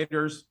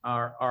legislators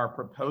are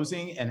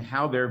proposing and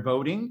how they're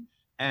voting.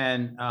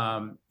 And,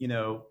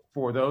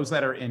 for those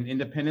that are in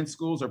independent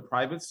schools or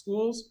private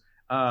schools,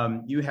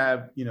 you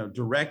have,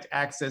 direct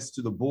access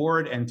to the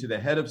board and to the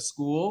head of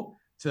school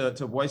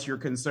to voice your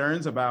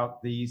concerns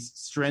about these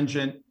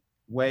stringent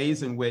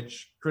ways in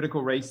which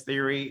critical race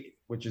theory,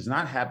 which is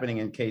not happening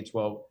in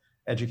K-12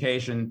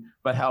 education,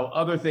 but how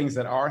other things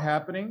that are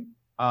happening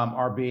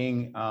are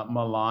being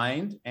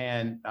maligned.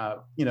 And,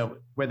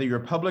 whether you're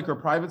public or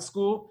private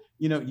school,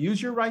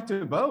 use your right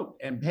to vote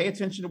and pay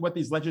attention to what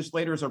these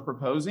legislators are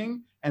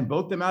proposing and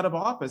vote them out of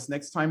office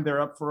next time they're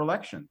up for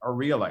election or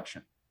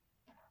re-election.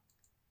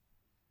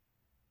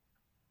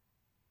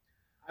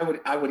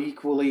 I would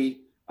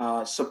equally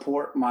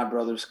support my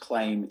brother's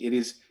claim. It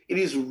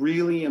is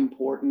really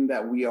important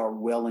that we are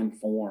well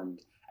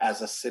informed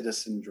as a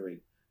citizenry.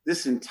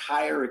 This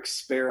entire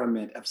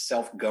experiment of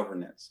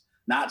self-governance,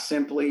 not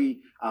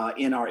simply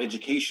in our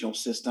educational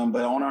system,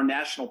 but on our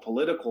national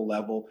political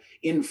level,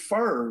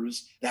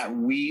 infers that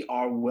we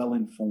are well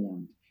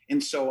informed.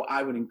 And so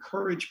I would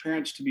encourage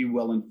parents to be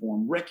well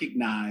informed.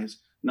 Recognize,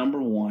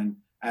 number one,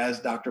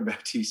 as Dr.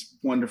 Baptiste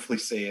wonderfully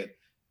said,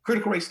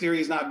 critical race theory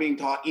is not being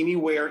taught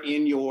anywhere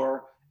in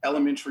your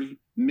elementary,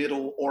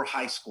 middle, or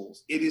high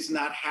schools. It is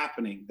not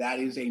happening. That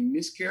is a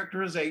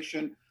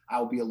mischaracterization.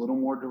 I'll be a little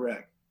more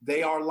direct.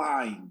 They are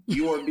lying.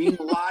 You are being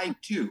lied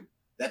to.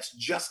 That's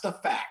just a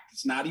fact.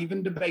 It's not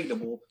even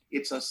debatable.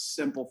 It's a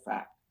simple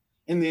fact.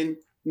 And then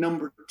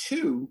number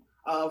two,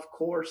 of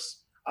course,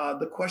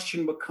 the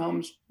question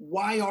becomes,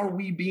 why are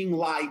we being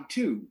lied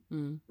to?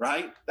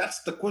 Right?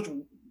 That's the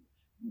question.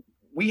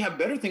 We have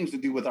better things to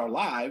do with our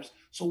lives.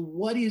 So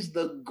what is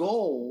the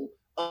goal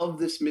of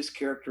this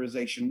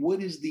mischaracterization?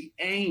 What is the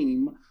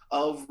aim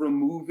of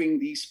removing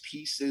these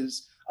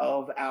pieces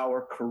of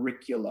our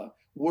curricula?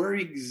 Where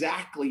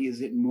exactly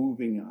is it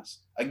moving us?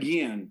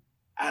 Again,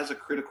 as a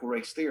critical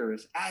race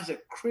theorist, as a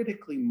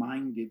critically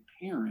minded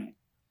parent,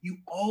 you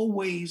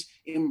always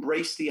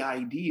embrace the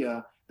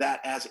idea that,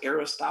 as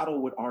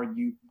Aristotle would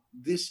argue,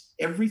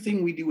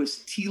 everything we do is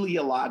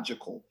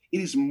teleological.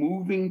 It is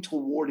moving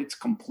toward its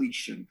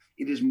completion.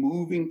 It is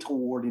moving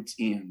toward its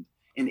end.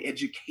 And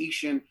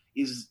education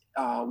is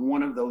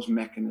one of those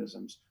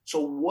mechanisms. So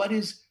what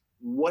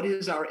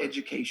is our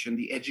education,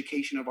 the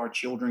education of our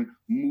children,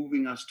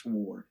 moving us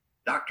toward?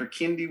 Dr.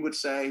 Kendi would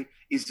say,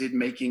 is it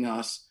making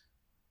us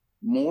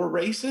more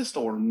racist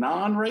or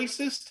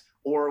non-racist,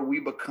 or are we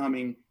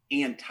becoming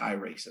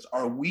anti-racist?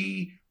 Are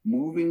we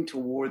moving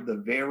toward the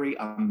very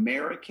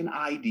American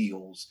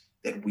ideals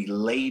that we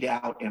laid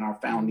out in our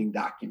founding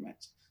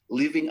documents,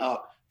 living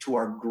up to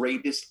our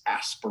greatest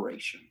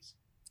aspirations?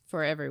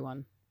 For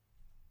everyone.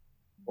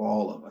 For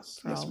all of us.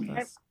 Yes,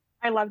 ma'am.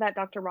 I love that,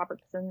 Dr.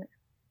 Robertson.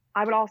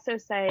 I would also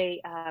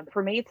say,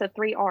 for me, it's a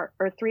 3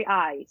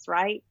 I's,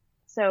 right?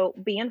 So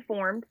be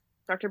informed.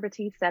 Dr.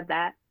 Batiste said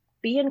that.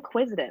 Be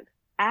inquisitive.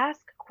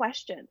 Ask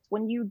questions.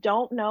 When you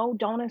don't know,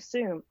 don't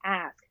assume.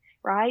 Ask,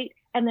 right?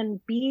 And then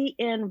be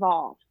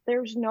involved.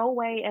 There's no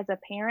way as a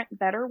parent,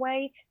 better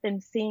way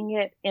than seeing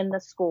it in the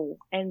school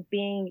and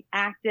being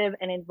active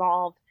and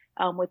involved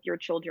with your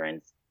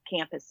children's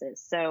campuses.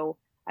 So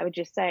I would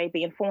just say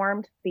be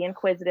informed, be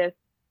inquisitive,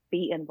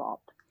 be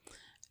involved.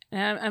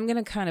 And I'm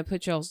going to kind of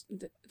put y'all's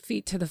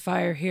feet to the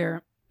fire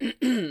here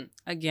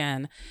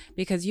again,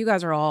 because you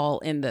guys are all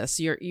in this.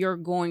 You're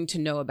going to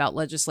know about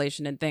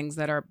legislation and things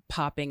that are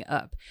popping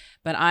up.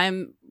 But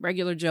I'm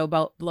regular Joe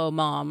Blow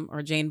mom,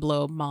 or Jane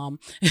Blow mom,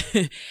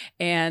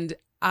 and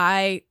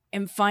I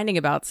am finding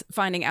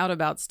out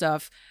about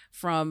stuff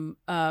from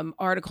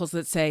articles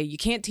that say you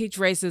can't teach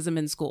racism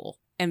in school.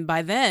 And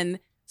by then,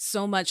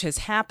 so much has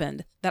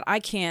happened that I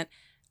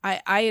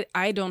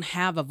don't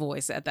have a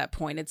voice at that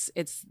point.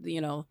 It's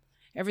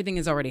everything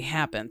has already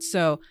happened.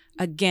 So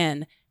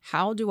again,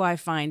 how do I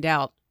find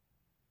out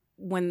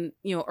when,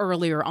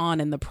 earlier on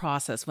in the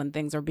process when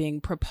things are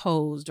being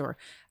proposed or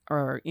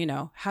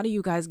how do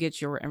you guys get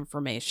your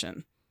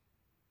information?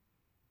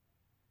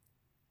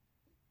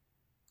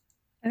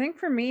 I think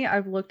for me,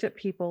 I've looked at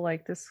people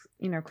like this,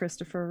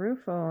 Christopher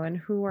Rufo, and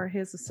who are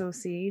his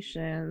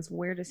associations?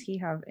 Where does he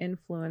have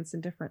influence in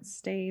different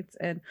states?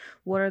 And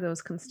what are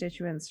those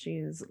constituents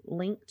she's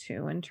linked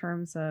to in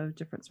terms of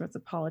different sorts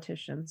of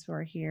politicians who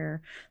are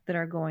here that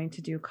are going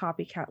to do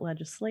copycat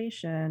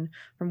legislation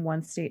from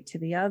one state to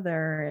the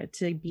other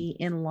to be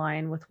in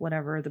line with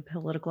whatever the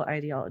political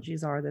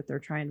ideologies are that they're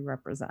trying to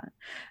represent?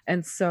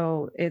 And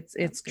so it's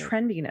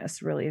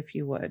trendiness, really, if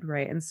you would,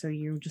 right? And so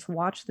you just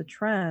watch the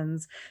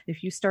trends.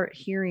 If you start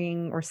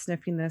hearing or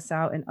sniffing this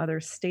out in other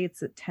states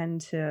that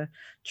tend to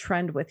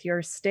trend with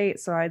your state,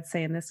 so I'd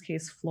say in this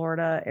case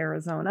Florida,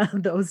 Arizona,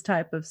 those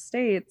type of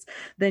states,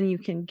 then you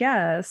can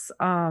guess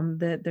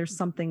that there's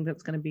something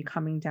that's going to be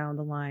coming down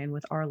the line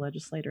with our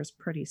legislators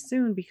pretty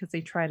soon, because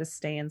they try to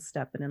stay in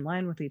step and in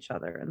line with each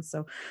other. And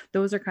so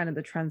those are kind of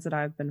the trends that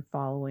I've been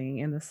following,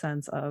 in the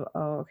sense of,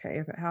 oh, okay,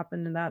 if it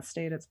happened in that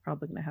state, it's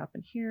probably going to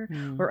happen here.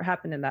 Or it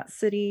happened in that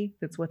city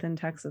that's within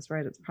Texas,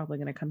 right? It's probably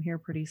going to come here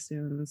pretty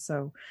soon.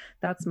 So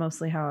that's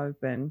mostly how I've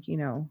been,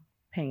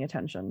 paying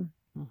attention.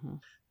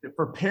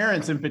 For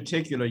parents in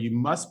particular, you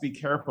must be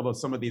careful of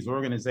some of these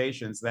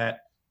organizations that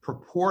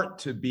purport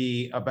to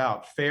be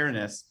about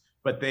fairness,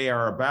 but they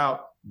are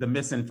about the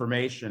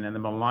misinformation and the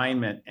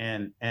malignment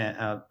and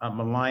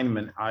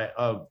malignment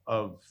of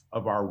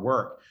our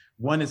work.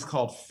 One is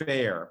called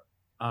FAIR.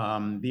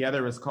 The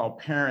other is called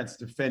Parents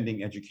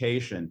Defending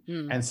Education.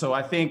 And so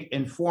I think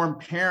informed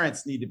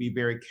parents need to be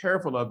very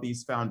careful of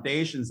these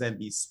foundations and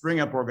these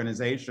spring up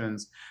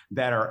organizations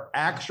that are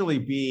actually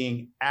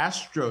being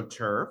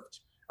astroturfed,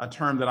 a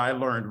term that I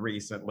learned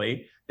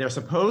recently. They're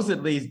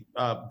supposedly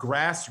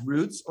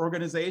grassroots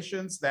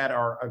organizations that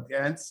are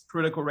against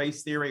critical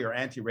race theory or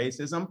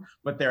anti-racism,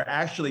 but they're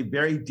actually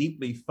very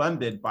deeply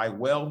funded by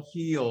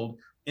well-heeled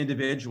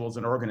individuals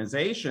and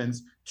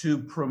organizations to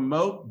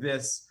promote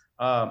this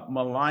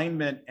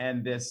malignment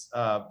and this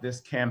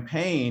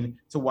campaign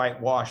to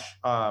whitewash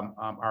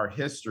our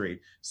history.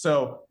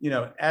 So,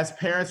 as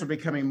parents are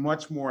becoming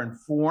much more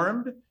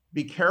informed,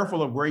 be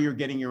careful of where you're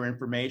getting your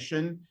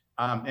information,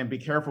 and be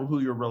careful who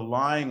you're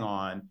relying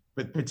on,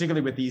 but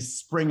particularly with these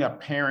spring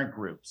up parent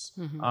groups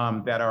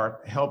that are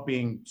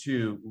helping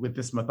with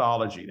this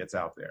mythology that's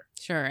out there.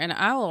 Sure. And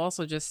I will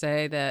also just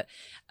say that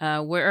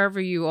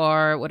wherever you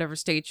are, whatever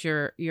state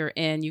you're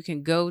in, you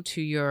can go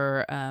to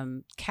your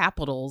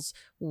Capitol's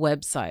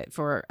website.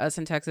 For us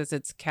in Texas,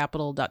 it's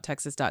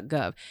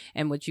capitol.texas.gov.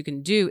 And what you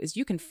can do is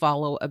you can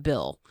follow a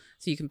bill.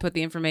 So you can put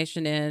the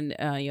information in,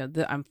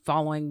 I'm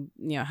following,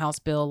 House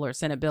bill or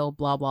Senate bill,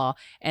 blah, blah,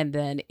 and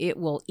then it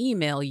will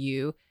email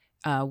you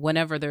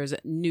whenever there's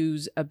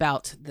news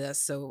about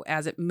this. So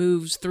as it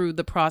moves through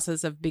the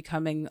process of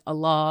becoming a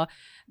law,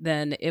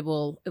 then it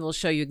will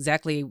show you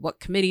exactly what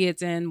committee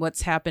it's in,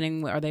 what's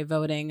happening, are they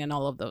voting, and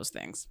all of those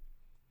things.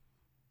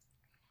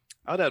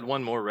 I would add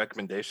one more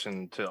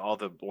recommendation to all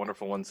the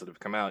wonderful ones that have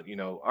come out.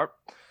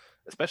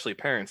 Especially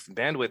parents,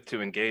 bandwidth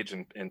to engage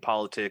in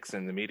politics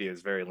and the media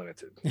is very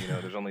limited.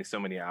 There's only so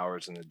many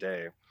hours in the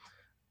day.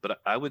 But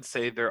I would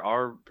say there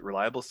are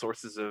reliable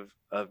sources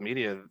of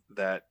media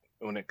that,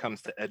 when it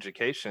comes to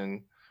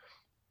education,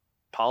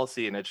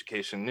 policy and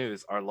education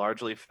news, are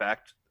largely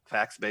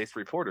facts-based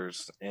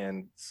reporters.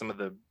 And some of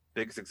the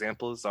biggest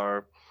examples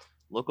are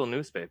local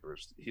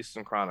newspapers,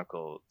 Houston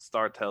Chronicle,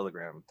 Star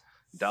Telegram,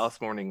 Dallas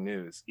Morning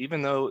News.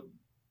 Even though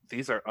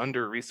these are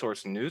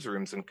under-resourced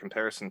newsrooms in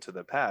comparison to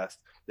the past,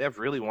 they have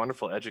really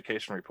wonderful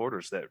education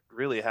reporters that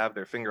really have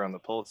their finger on the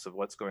pulse of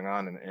what's going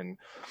on in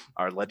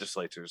our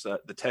legislatures.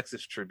 The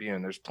Texas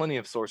Tribune, there's plenty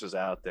of sources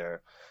out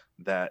there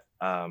that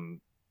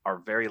are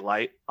very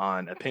light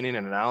on opinion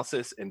and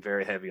analysis and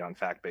very heavy on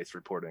fact-based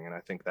reporting. And I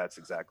think that's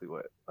exactly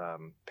what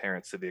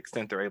parents, to the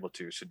extent they're able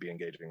to, should be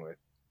engaging with.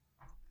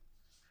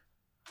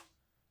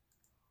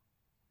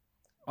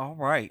 All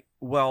right.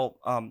 Well,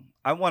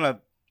 I want to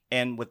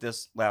end with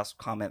this last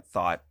comment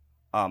thought.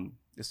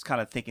 Just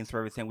kind of thinking through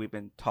everything we've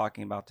been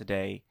talking about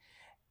today.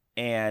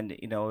 And,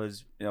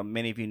 as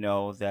many of you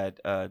know,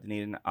 that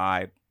Danita and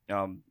I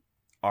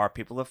are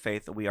people of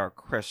faith, that we are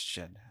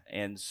Christian.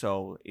 And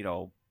so,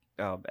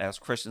 as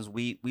Christians,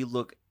 we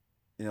look,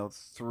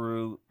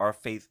 through our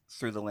faith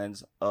through the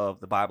lens of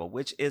the Bible,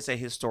 which is a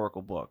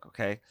historical book.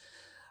 Okay.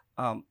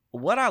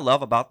 What I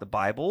love about the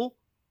Bible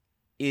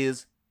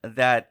is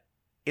that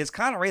it's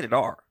kind of rated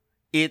R.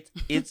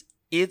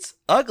 It's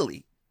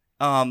ugly.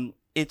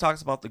 It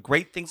talks about the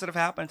great things that have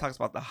happened. It talks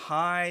about the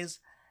highs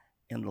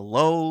and the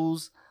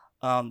lows,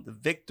 the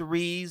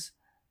victories,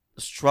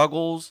 the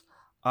struggles.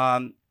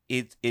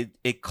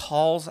 It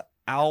calls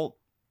out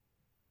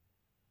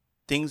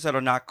things that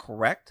are not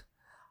correct.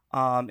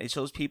 It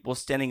shows people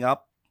standing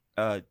up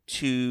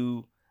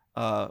to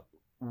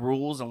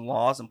rules and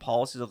laws and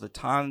policies of the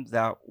time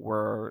that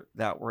were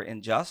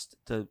unjust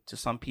to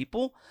some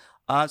people.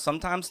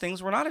 Sometimes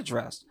things were not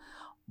addressed.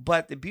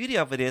 But the beauty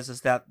of it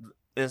is that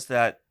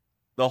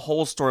the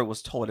whole story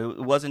was told. It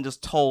wasn't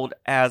just told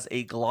as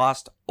a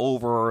glossed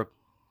over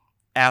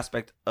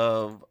aspect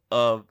of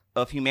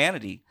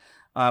humanity.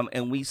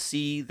 And we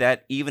see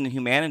that even in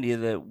humanity,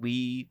 that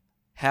we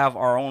have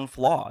our own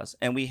flaws,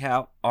 and we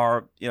have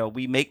our,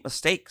 we make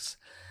mistakes,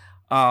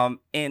 and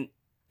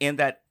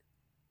that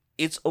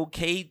it's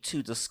okay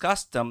to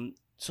discuss them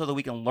so that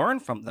we can learn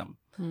from them,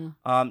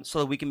 so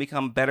that we can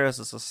become better as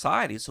a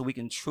society, so we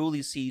can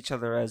truly see each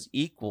other as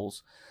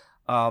equals,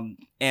 and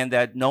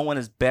that no one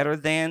is better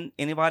than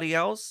anybody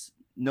else.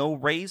 No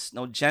race,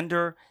 no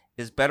gender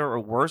is better or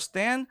worse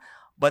than,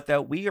 but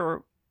that we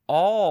are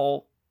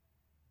all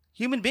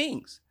human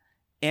beings.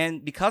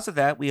 And because of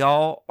that, we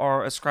all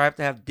are ascribed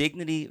to have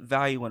dignity,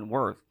 value, and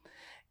worth.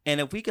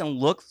 And if we can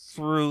look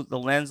through the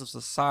lens of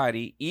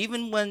society,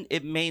 even when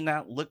it may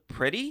not look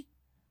pretty,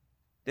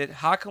 that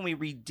how can we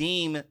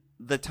redeem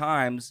the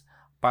times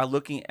by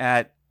looking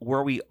at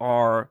where we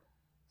are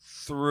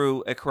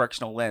through a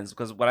correctional lens?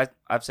 Because what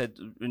I've said,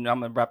 and I'm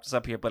going to wrap this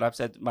up here, but I've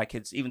said to my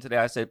kids, even today,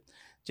 I said,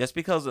 just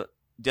because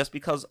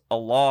a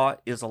law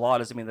is a law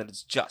doesn't mean that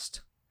it's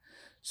just.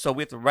 So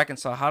we have to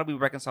reconcile. How do we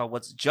reconcile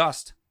what's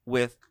just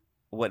with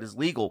what is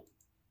legal?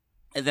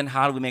 And then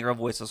how do we make our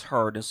voices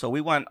heard? And so we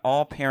want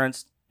all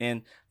parents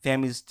and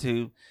families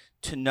to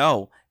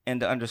know and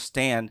to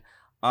understand.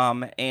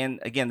 And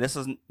again,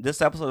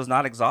 this episode is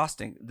not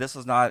exhausting. This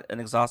is not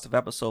an exhaustive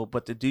episode,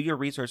 but to do your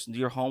research and do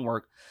your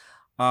homework,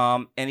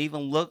 and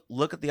even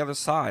look at the other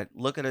side.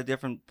 Look at a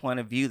different point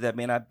of view that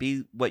may not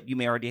be what you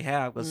may already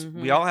have, because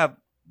we all have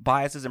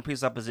biases and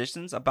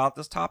presuppositions about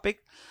this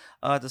topic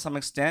to some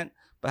extent.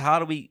 But how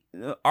do we?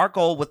 Our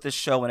goal with this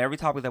show and every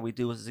topic that we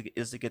do is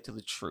to get to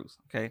the truth.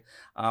 Okay,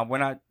 we're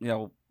not,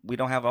 we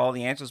don't have all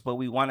the answers, but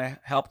we want to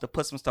help to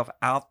put some stuff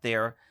out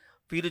there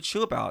for you to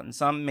chew about. And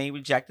some may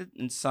reject it,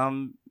 and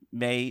some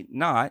may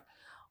not.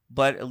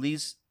 But at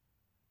least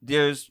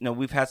there's,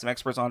 we've had some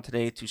experts on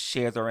today to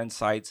share their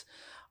insights.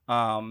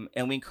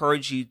 And we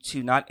encourage you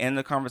to not end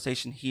the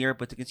conversation here,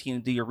 but to continue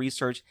to do your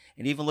research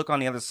and even look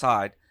on the other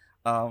side.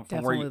 From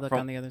where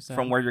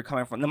you're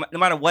coming from, no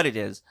matter what it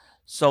is,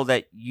 so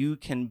that you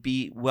can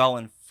be well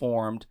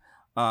informed,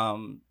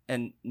 and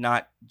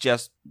not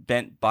just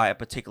bent by a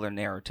particular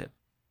narrative.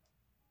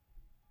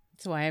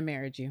 That's why I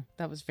married you.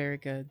 That was very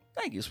good.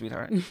 Thank you,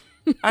 sweetheart.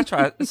 I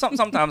try.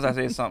 Sometimes I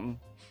say something.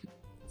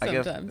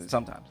 Sometimes. I guess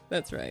sometimes.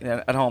 That's right.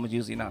 Yeah, at home, it's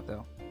usually not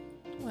though.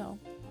 Well.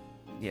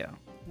 Yeah.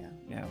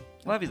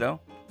 Love you though.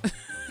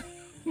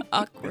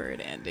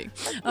 Awkward ending.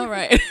 All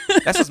right.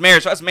 That's just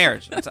marriage. That's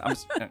marriage. All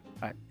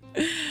right.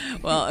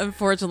 Well,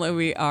 unfortunately,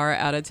 we are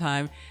out of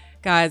time.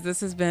 Guys,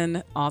 this has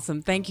been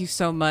awesome. Thank you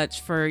so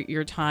much for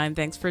your time.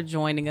 Thanks for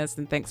joining us,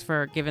 and thanks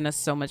for giving us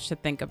so much to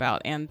think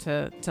about and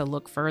to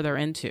look further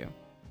into.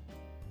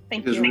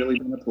 Thank you. It's really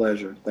been a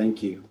pleasure.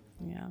 Thank you.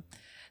 Yeah.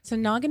 So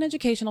Noggin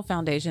Educational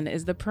Foundation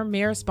is the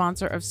premier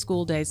sponsor of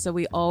School Days, so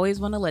we always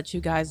want to let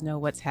you guys know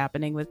what's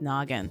happening with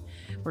Noggin.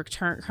 We're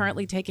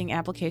currently taking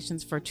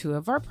applications for 2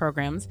 of our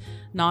programs.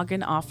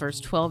 Noggin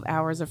offers 12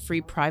 hours of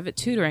free private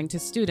tutoring to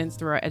students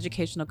through our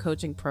educational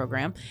coaching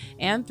program,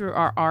 and through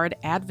our ARD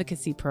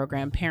advocacy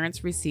program,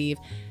 parents receive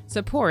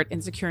support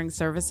in securing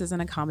services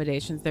and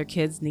accommodations their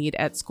kids need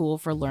at school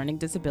for learning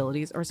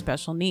disabilities or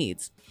special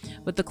needs.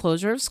 With the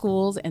closure of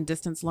schools and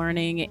distance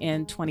learning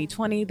in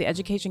 2020, the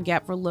education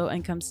gap for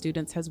low-income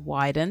students has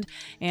widened,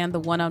 and the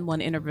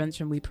one-on-one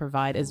intervention we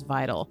provide is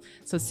vital.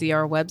 So see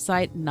our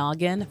website,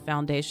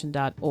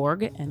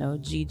 nogginfoundation.org,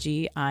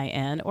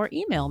 Noggin, or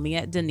email me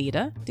at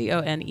Doneda,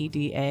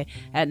 Doneda,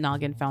 at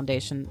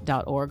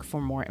nogginfoundation.org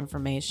for more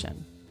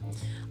information.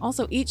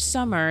 Also, each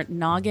summer,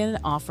 Noggin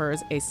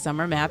offers a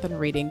summer math and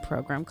reading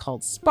program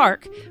called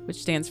SPARK,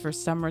 which stands for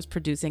Summers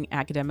Producing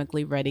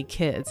Academically Ready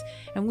Kids,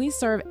 and we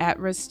serve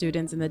at-risk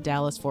students in the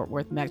Dallas-Fort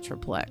Worth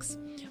Metroplex.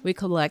 We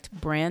collect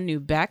brand new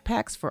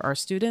backpacks for our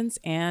students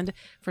and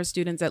for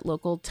students at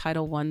local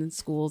Title I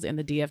schools in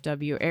the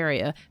DFW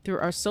area through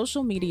our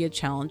social media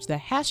challenge, the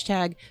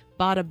hashtag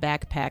Bought a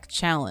Backpack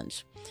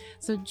Challenge.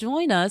 So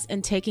join us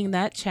in taking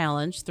that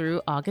challenge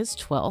through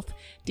August 12th.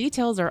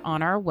 Details are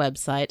on our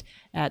website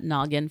at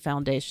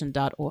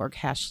nogginfoundation.org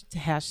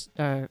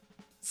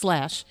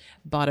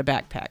 / bought a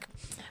backpack.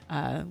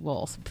 We'll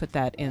also put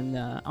that in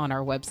on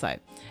our website.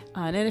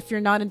 And if you're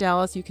not in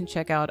Dallas, you can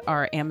check out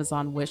our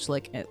Amazon wish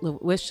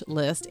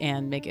list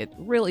and make it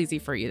real easy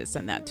for you to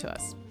send that to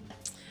us.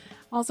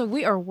 Also,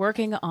 we are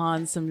working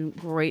on some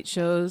great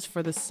shows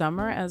for the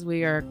summer as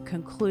we are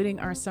concluding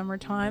our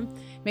summertime.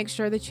 Make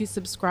sure that you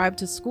subscribe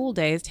to School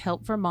Days to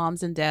help for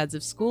moms and dads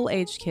of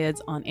school-aged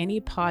kids on any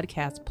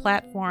podcast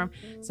platform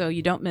so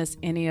you don't miss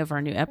any of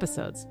our new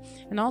episodes.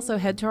 And also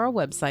head to our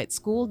website,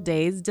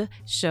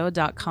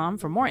 schooldazedshow.com,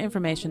 for more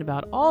information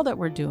about all that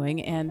we're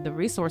doing and the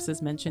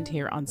resources mentioned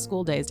here on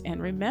School Days.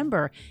 And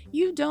remember,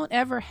 you don't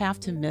ever have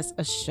to miss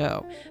a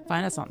show.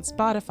 Find us on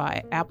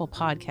Spotify, Apple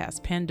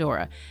Podcasts,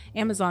 Pandora,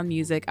 Amazon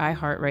Music,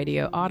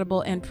 iHeartRadio,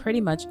 Audible, and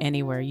pretty much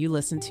anywhere you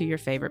listen to your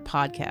favorite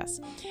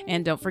podcasts.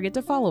 And don't forget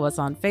to follow us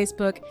on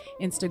Facebook,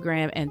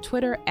 Instagram, and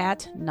Twitter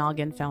at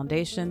Noggin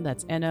Foundation.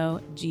 That's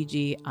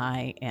Noggin.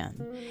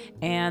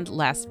 And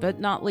last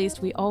but not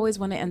least, we always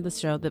want to end the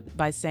show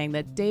by saying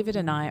that David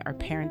and I are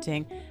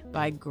parenting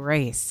by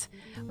grace.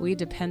 We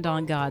depend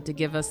on God to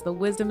give us the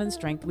wisdom and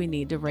strength we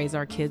need to raise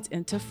our kids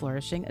into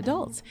flourishing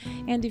adults.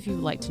 And if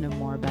you'd like to know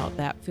more about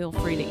that, feel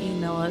free to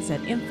email us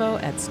at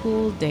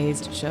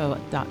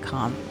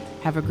info@schooldazedshow.com.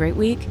 Have a great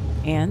week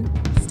and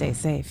stay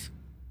safe.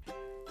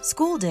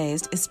 School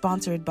Dazed is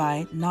sponsored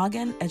by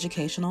Noggin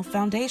Educational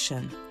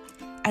Foundation.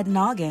 At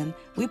Noggin,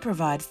 we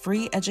provide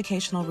free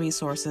educational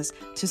resources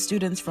to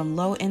students from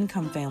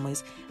low-income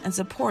families and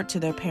support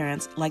to their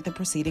parents like the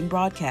preceding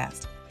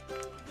broadcast.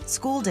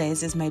 School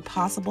Dazed is made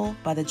possible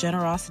by the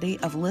generosity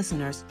of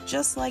listeners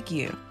just like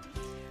you.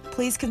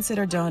 Please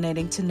consider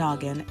donating to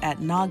Noggin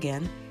at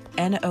Noggin,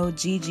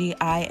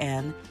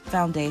 Noggin,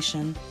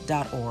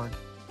 foundation.org.